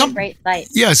 It's a really great site.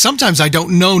 Yeah, sometimes I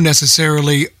don't know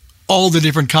necessarily all the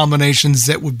different combinations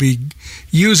that would be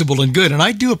usable and good. And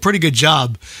I do a pretty good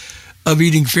job of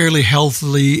eating fairly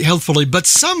healthfully, but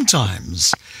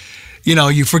sometimes,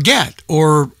 you forget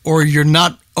or you're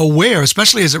not aware,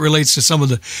 especially as it relates to some of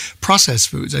the processed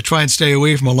foods. I try and stay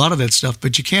away from a lot of that stuff,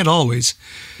 but you can't always.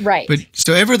 Right. But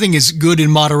so everything is good in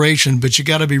moderation, but you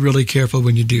got to be really careful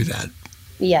when you do that.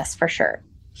 Yes, for sure.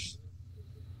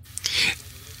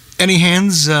 Any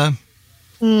hands?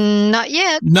 Not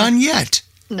yet. None yet.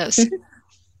 No.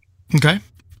 Okay.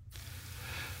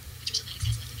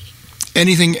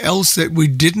 Anything else that we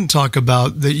didn't talk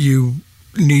about that you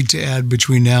need to add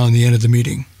between now and the end of the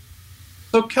meeting?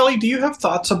 So, Kelly, do you have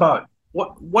thoughts about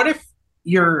what if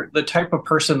you're the type of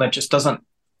person that just doesn't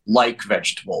like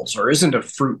vegetables or isn't a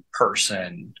fruit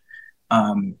person?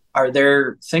 Are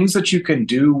there things that you can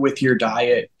do with your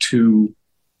diet to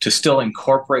still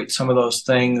incorporate some of those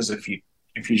things if you're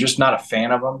just not a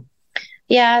fan of them?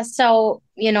 Yeah. So,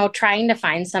 trying to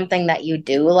find something that you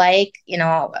do like,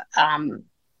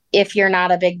 if you're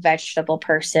not a big vegetable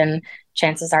person,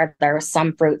 chances are there are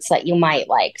some fruits that you might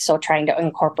like. So trying to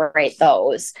incorporate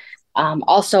those.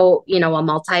 Also, a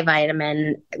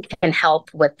multivitamin can help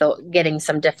with getting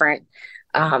some different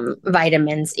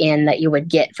vitamins in that you would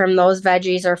get from those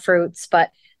veggies or fruits.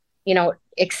 But,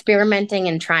 experimenting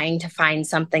and trying to find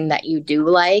something that you do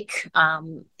like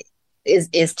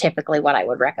is typically what I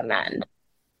would recommend.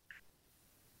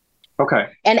 Okay.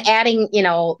 And adding,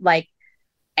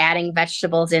 adding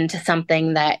vegetables into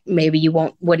something that maybe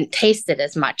you wouldn't taste it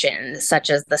as much in, such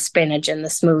as the spinach in the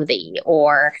smoothie,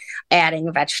 or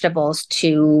adding vegetables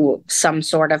to some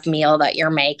sort of meal that you're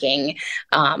making,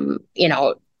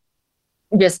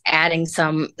 just adding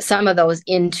some of those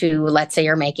into, let's say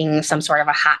you're making some sort of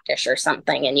a hot dish or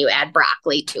something and you add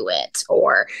broccoli to it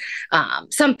or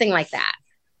something like that.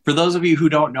 For those of you who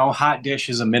don't know, hot dish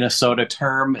is a Minnesota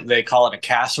term. They call it a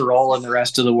casserole in the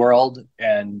rest of the world.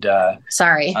 And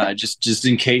Sorry. just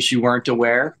in case you weren't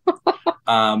aware,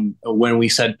 when we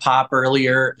said pop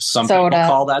earlier, some Soda. people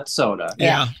call that soda.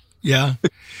 Yeah.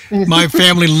 My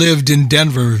family lived in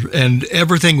Denver, and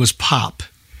everything was pop.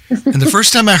 And the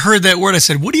first time I heard that word, I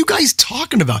said, "What are you guys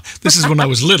talking about?" This is when I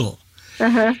was little.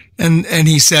 Uh-huh. And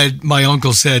he said, my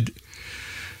uncle said,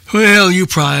 "Well, you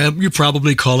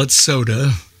probably call it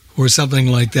soda or something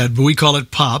like that, but we call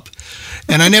it pop."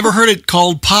 And I never heard it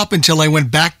called pop until I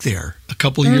went back there a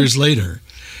couple of years later.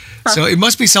 So it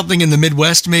must be something in the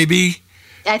Midwest, maybe.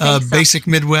 I think so. Basic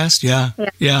Midwest. Yeah.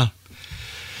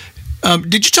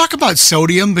 Did you talk about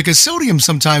sodium? Because sodium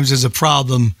sometimes is a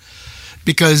problem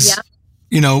because,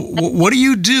 what do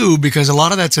you do? Because a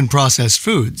lot of that's in processed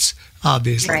foods,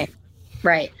 obviously.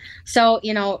 Right. So,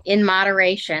 in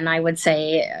moderation, I would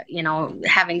say,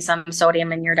 having some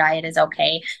sodium in your diet is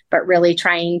okay, but really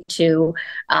trying to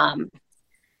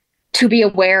be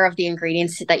aware of the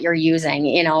ingredients that you're using.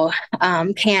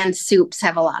 Canned soups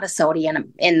have a lot of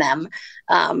sodium in them.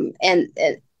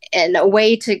 And a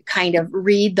way to kind of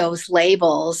read those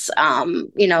labels,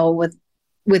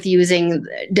 with using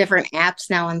different apps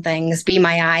now and things, Be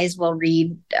My Eyes will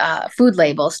read food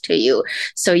labels to you,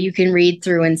 so you can read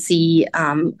through and see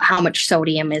how much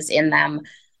sodium is in them.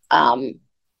 And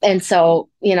so,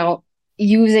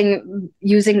 using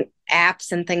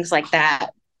apps and things like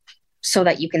that, so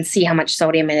that you can see how much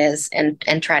sodium it is,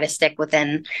 and try to stick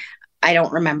within. I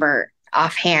don't remember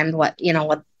offhand what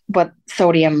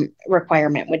sodium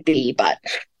requirement would be, but.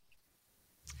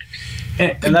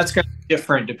 And that's going to be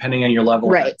different depending on your level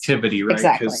of activity, right?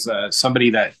 Exactly. Because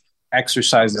somebody that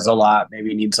exercises a lot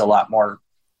maybe needs a lot more,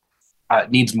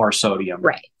 needs more sodium.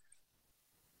 Right.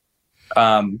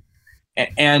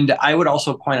 And I would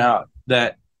also point out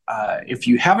that if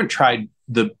you haven't tried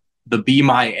the Be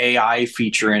My AI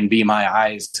feature in Be My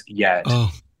Eyes yet,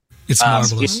 it's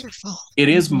marvelous. It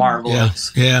is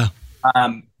marvelous. Yeah.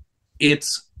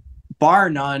 It's bar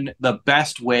none the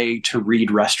best way to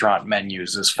read restaurant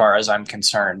menus, as far as I'm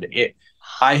concerned.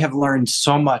 I have learned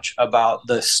so much about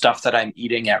the stuff that I'm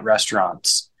eating at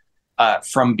restaurants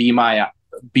from Be My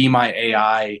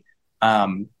AI.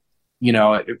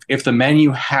 If the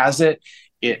menu has it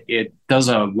does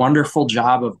a wonderful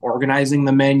job of organizing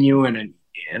the menu in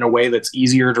a way that's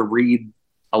easier to read.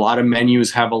 A lot of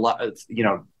menus have a lot of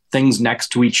things next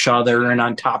to each other and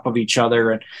on top of each other,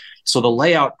 and so the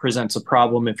layout presents a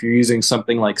problem if you're using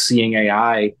something like Seeing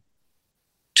AI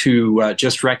to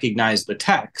just recognize the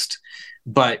text.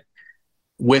 But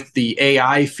with the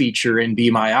AI feature in Be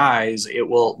My Eyes, it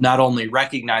will not only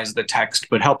recognize the text,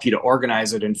 but help you to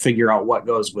organize it and figure out what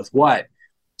goes with what.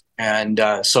 And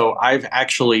so I've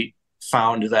actually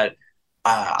found that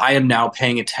I am now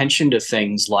paying attention to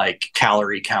things like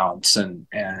calorie counts and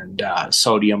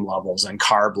sodium levels and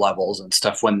carb levels and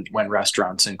stuff when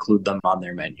restaurants include them on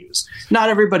their menus. Not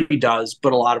everybody does,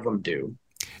 but a lot of them do.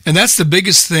 And that's the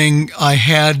biggest thing I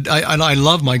had. I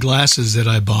love my glasses that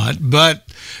I bought, but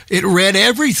it read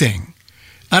everything.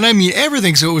 And I mean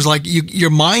everything. So it was like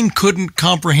your mind couldn't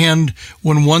comprehend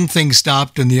when one thing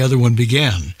stopped and the other one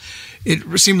began.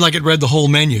 It seemed like it read the whole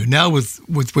menu. Now with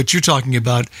what you're talking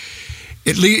about,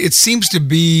 it seems to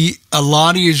be a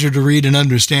lot easier to read and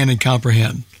understand and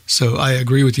comprehend. So I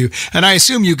agree with you. And I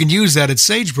assume you can use that at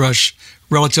Sagebrush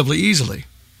relatively easily.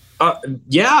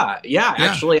 Yeah.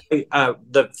 Actually,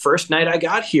 the first night I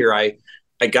got here, I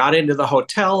got into the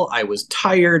hotel. I was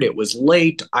tired. It was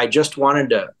late. I just wanted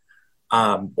to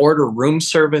order room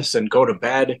service and go to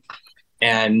bed.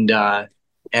 And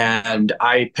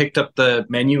I picked up the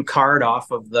menu card off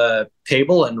of the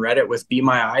table and read it with Be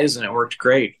My Eyes, and it worked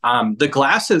great. The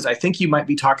glasses, I think you might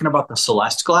be talking about the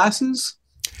Celeste glasses.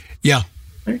 Yeah.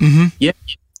 Mm-hmm. Yeah.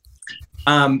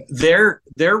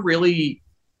 They're really,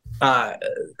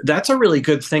 that's a really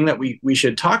good thing that we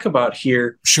should talk about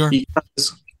here. Sure.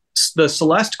 Because the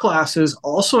Celeste glasses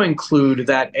also include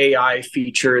that AI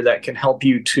feature that can help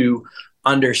you to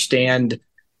understand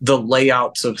the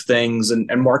layouts of things and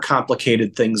more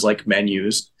complicated things like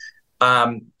menus,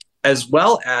 as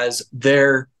well as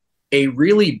they're a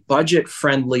really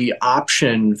budget-friendly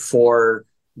option for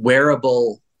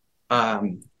wearable, a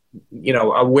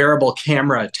wearable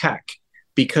camera tech,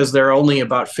 because they're only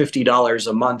about $50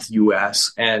 a month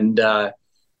US, and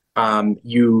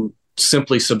you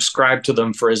simply subscribe to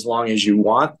them for as long as you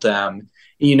want them.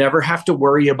 You never have to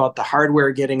worry about the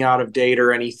hardware getting out of date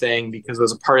or anything, because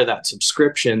as a part of that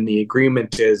subscription, the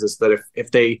agreement is that if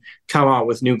they come out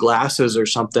with new glasses or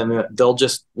something, they'll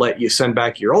just let you send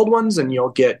back your old ones and you'll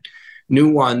get new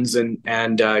ones and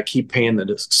keep paying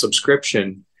the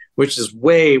subscription. which is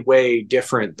way, way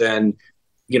different than,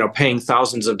 paying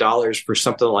thousands of dollars for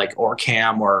something like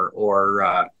Orcam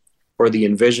or the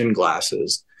Envision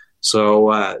glasses.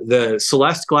 So the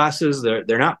Celeste glasses,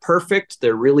 they're not perfect.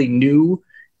 They're really new,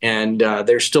 and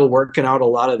they're still working out a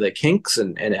lot of the kinks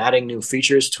and adding new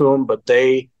features to them, but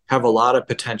they have a lot of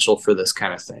potential for this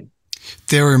kind of thing.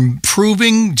 They're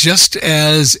improving just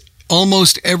as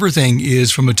almost everything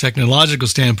is from a technological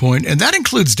standpoint, and that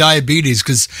includes diabetes,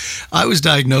 because I was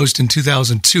diagnosed in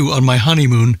 2002 on my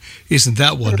honeymoon. Isn't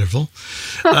that wonderful?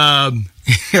 But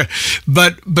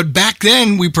back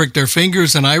then we pricked our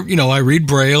fingers, and I read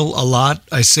Braille a lot.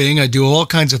 I sing. I do all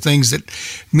kinds of things that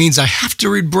means I have to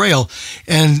read Braille,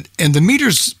 and the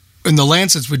meters and the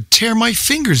lancets would tear my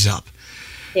fingers up.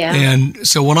 Yeah. And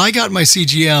so when I got my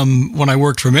CGM when I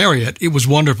worked for Marriott, it was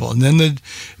wonderful. And then the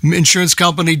insurance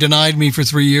company denied me for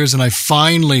 3 years, and I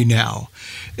finally now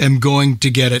am going to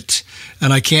get it.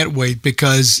 And I can't wait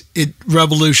because it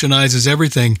revolutionizes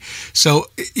everything. So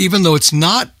even though it's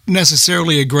not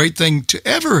necessarily a great thing to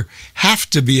ever have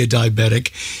to be a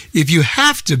diabetic, if you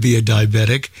have to be a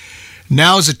diabetic,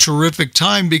 now is a terrific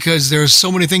time because there are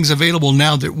so many things available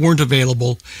now that weren't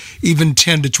available even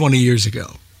 10 to 20 years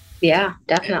ago. Yeah,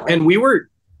 definitely. And we were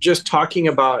just talking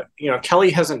about,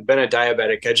 Kelly hasn't been a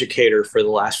diabetic educator for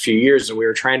the last few years, and we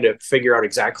were trying to figure out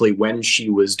exactly when she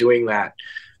was doing that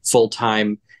full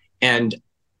time. And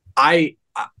I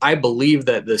believe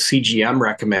that the CGM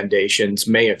recommendations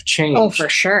may have changed. Oh, for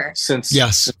sure. Since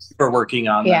we're working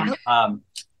on them.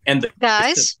 And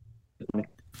guys.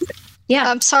 Yeah.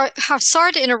 I'm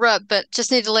sorry to interrupt, but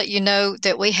just need to let you know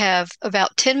that we have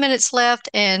about 10 minutes left,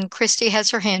 and Christy has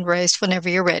her hand raised whenever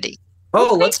you're ready.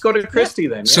 Oh, let's go to Christy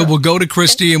then. So we'll go to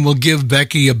Christy, and we'll give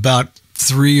Becky about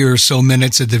 3 or so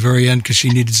minutes at the very end because she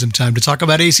needed some time to talk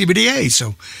about ACBDA.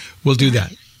 So we'll do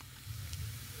that.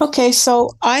 Okay, so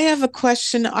I have a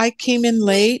question. I came in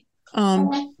late,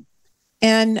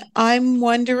 and I'm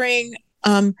wondering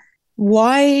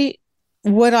why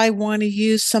would I want to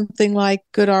use something like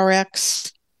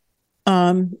GoodRx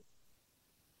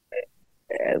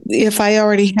if I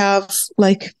already have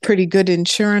like pretty good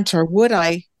insurance, or would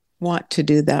I want to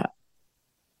do that?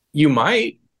 You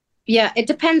might. Yeah, it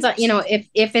depends on, if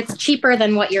it's cheaper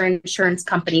than what your insurance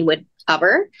company would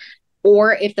cover,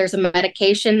 or if there's a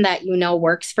medication that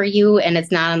works for you and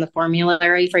it's not on the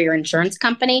formulary for your insurance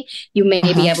company, you may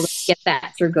be able to get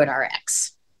that through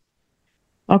GoodRx.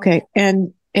 Okay,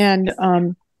 and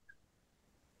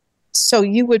so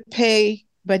you would pay,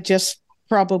 but just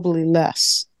probably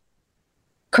less.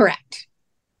 Correct.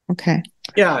 Okay.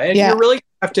 Yeah, and you really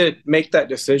have to make that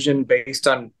decision based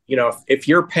on, if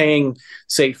you're paying,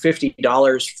 say,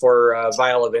 $50 for a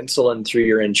vial of insulin through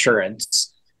your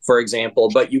insurance, for example,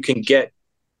 but you can get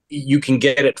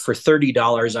it for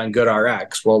 $30 on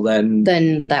GoodRx. Well, then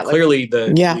that clearly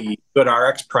the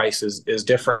GoodRx price is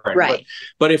different. Right.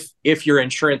 But if your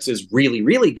insurance is really,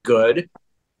 really good,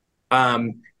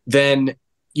 then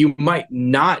you might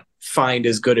not find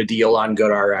as good a deal on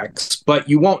GoodRx, but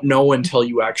you won't know until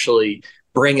you actually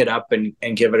bring it up and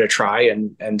give it a try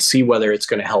and see whether it's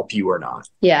going to help you or not.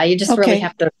 Yeah, you just really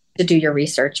have to do your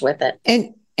research with it.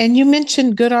 And you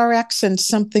mentioned GoodRx and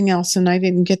something else, and I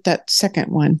didn't get that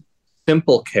second one.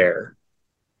 Simple Care.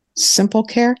 Simple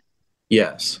Care?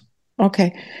 Yes.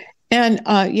 Okay. And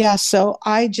so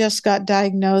I just got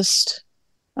diagnosed.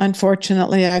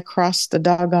 Unfortunately, I crossed the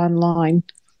doggone line.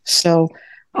 So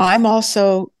I'm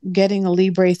also getting a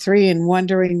Libre 3 and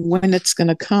wondering when it's going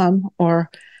to come or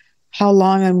how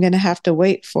long I'm going to have to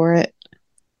wait for it.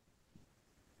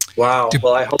 Wow.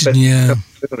 Well, I hope it comes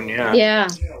soon. Yeah.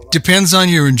 Depends on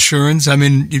your insurance. I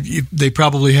mean, they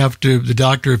probably have to, the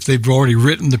doctor, if they've already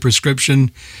written the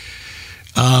prescription,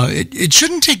 it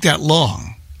shouldn't take that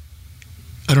long.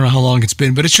 I don't know how long it's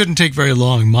been, but it shouldn't take very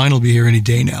long. Mine will be here any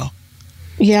day now.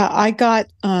 Yeah, I got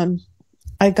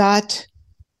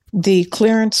the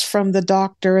clearance from the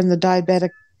doctor, and the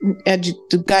diabetic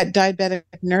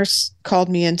nurse called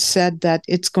me and said that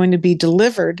it's going to be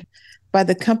delivered by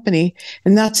the company.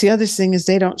 And that's the other thing, is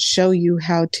they don't show you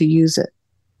how to use it.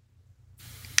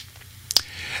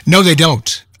 No, they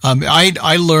don't.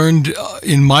 I learned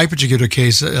in my particular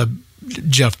case,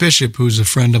 Jeff Bishop, who's a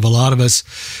friend of a lot of us,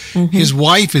 his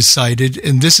wife is sighted,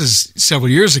 and this is several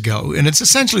years ago, and it's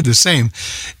essentially the same.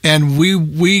 And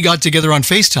we got together on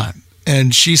FaceTime,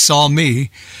 and she saw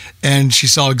me, and she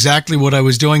saw exactly what I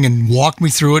was doing and walked me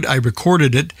through it. I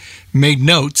recorded it, made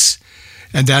notes,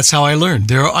 and that's how I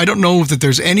learned. I don't know that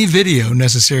there's any video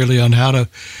necessarily on how to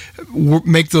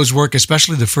make those work,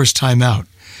 especially the first time out.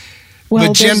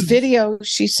 Well, there's video.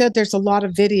 She said there's a lot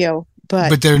of video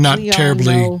but they're not we all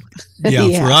terribly. know-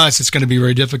 Yeah, for us, it's going to be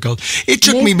very difficult. It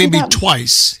took me maybe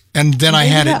twice, and then I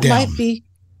had it down.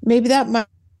 Maybe that might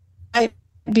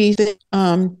be to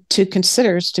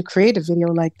consider, is to create a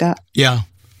video like that. Yeah.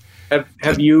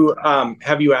 Have you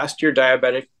asked your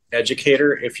diabetic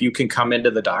educator if you can come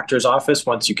into the doctor's office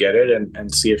once you get it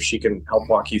and see if she can help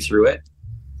walk you through it?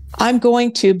 I'm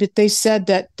going to, but they said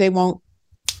that they don't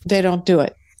do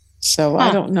it. So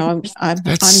I don't know. I'm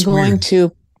going weird.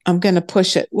 to. I'm going to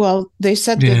push it. Well, they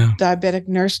said the diabetic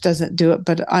nurse doesn't do it,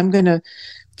 but I'm going to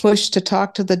push to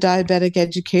talk to the diabetic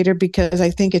educator, because I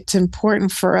think it's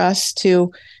important for us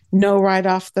to know right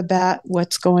off the bat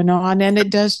what's going on. And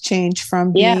it does change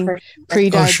from being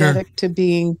pre-diabetic to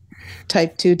being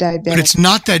type 2 diabetic. But it's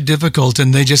not that difficult,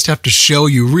 and they just have to show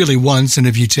you really once, and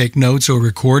if you take notes or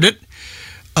record it,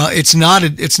 it's not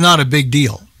a big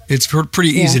deal. It's pretty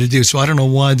easy to do, so I don't know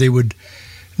why they would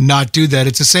not do that.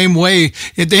 It's the same way.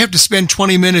 If they have to spend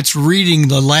 20 minutes reading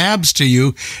the labs to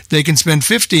you, they can spend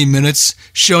 15 minutes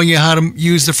showing you how to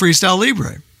use the Freestyle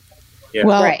Libre. Yeah.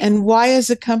 Well, and why is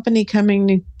the company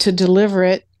coming to deliver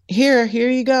it? Here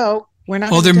you go. We're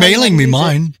not. Oh, they're mailing me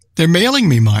mine. They're mailing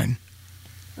me mine.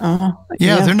 Yeah,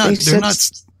 they're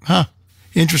not. Huh?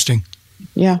 Interesting.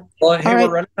 Yeah. Well, hey,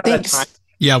 we're running out of time.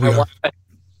 Yeah, we are.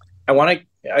 I want to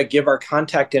give our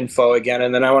contact info again,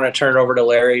 and then I want to turn it over to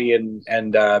Larry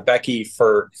and Becky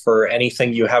for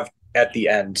anything you have at the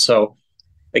end. So,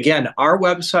 again, our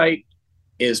website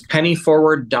is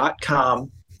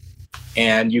pennyforward.com,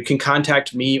 and you can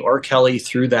contact me or Kelly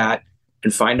through that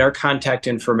and find our contact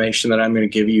information that I'm going to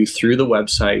give you through the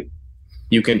website.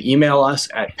 You can email us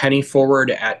at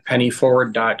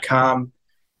pennyforward@pennyforward.com,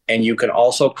 and you can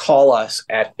also call us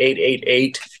at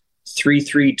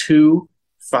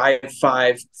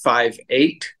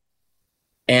 888-332-5558.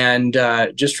 And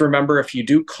just remember, if you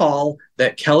do call,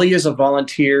 that Kelly is a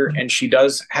volunteer and she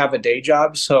does have a day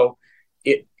job. So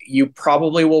you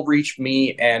probably will reach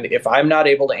me. And if I'm not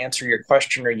able to answer your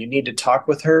question or you need to talk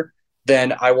with her,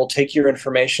 then I will take your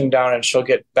information down and she'll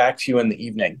get back to you in the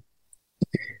evening.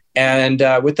 And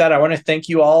with that, I want to thank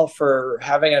you all for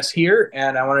having us here.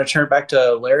 And I want to turn it back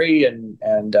to Larry and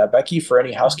Becky for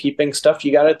any housekeeping stuff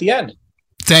you got at the end.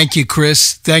 Thank you,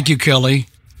 Chris. Thank you, Kelly.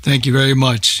 Thank you very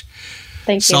much.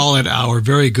 Thank you. Solid hour.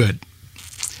 Very good.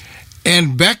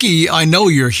 And Becky, I know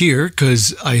you're here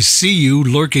because I see you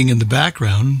lurking in the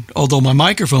background, although my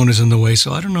microphone is in the way,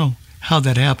 so I don't know how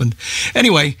that happened.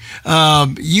 Anyway,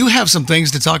 you have some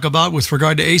things to talk about with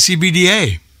regard to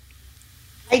ACBDA.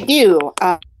 I do.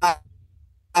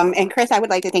 And Chris, I would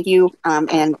like to thank you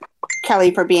and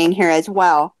Kelly for being here as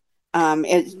well.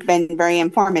 It's been very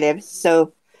informative.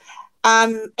 So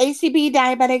ACB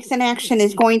Diabetics in Action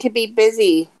is going to be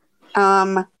busy.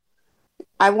 I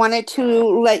wanted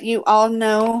to let you all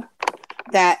know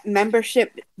that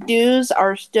membership dues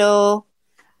are still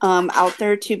out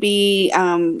there to be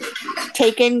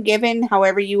given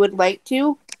however you would like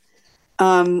to.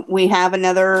 We have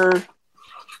another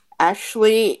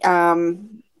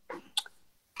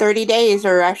 30 days,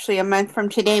 or actually a month from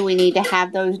today, we need to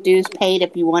have those dues paid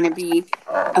if you want to be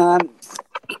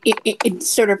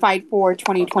certified for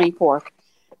 2024.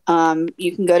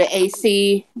 You can go to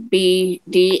acbda.org,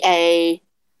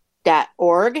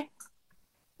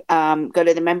 go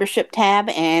to the membership tab,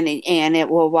 and it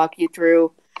will walk you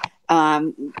through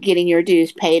getting your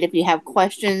dues paid. If you have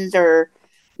questions or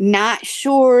not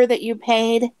sure that you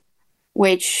paid,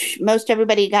 which most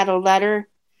everybody got a letter,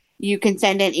 you can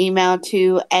send an email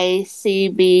to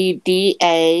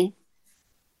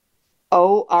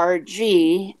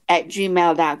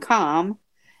acbdaorg@gmail.com,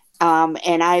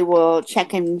 and I will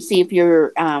check and see if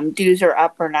your dues are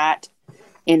up or not,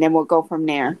 and then we'll go from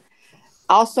there.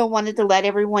 Also wanted to let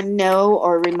everyone know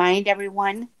or remind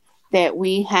everyone that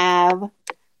we have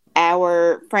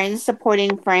our Friends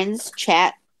Supporting Friends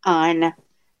chat on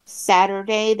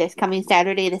Saturday, this coming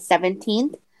Saturday the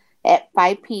 17th at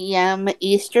 5 p.m.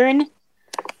 Eastern.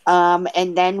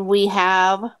 And then we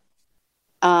have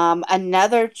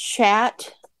another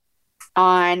chat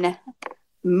on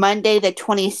Monday the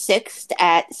 26th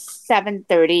at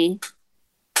 7:30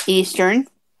 Eastern.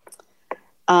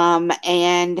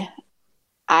 And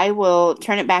I will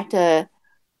turn it back to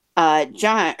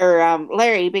John or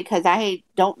Larry, because I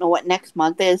don't know what next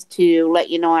month is, to let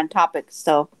you know on topics.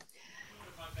 So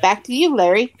back to you,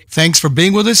 Larry. Thanks for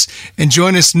being with us, and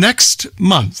join us next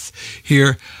month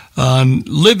here on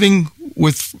Living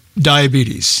with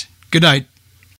Diabetes. Good night.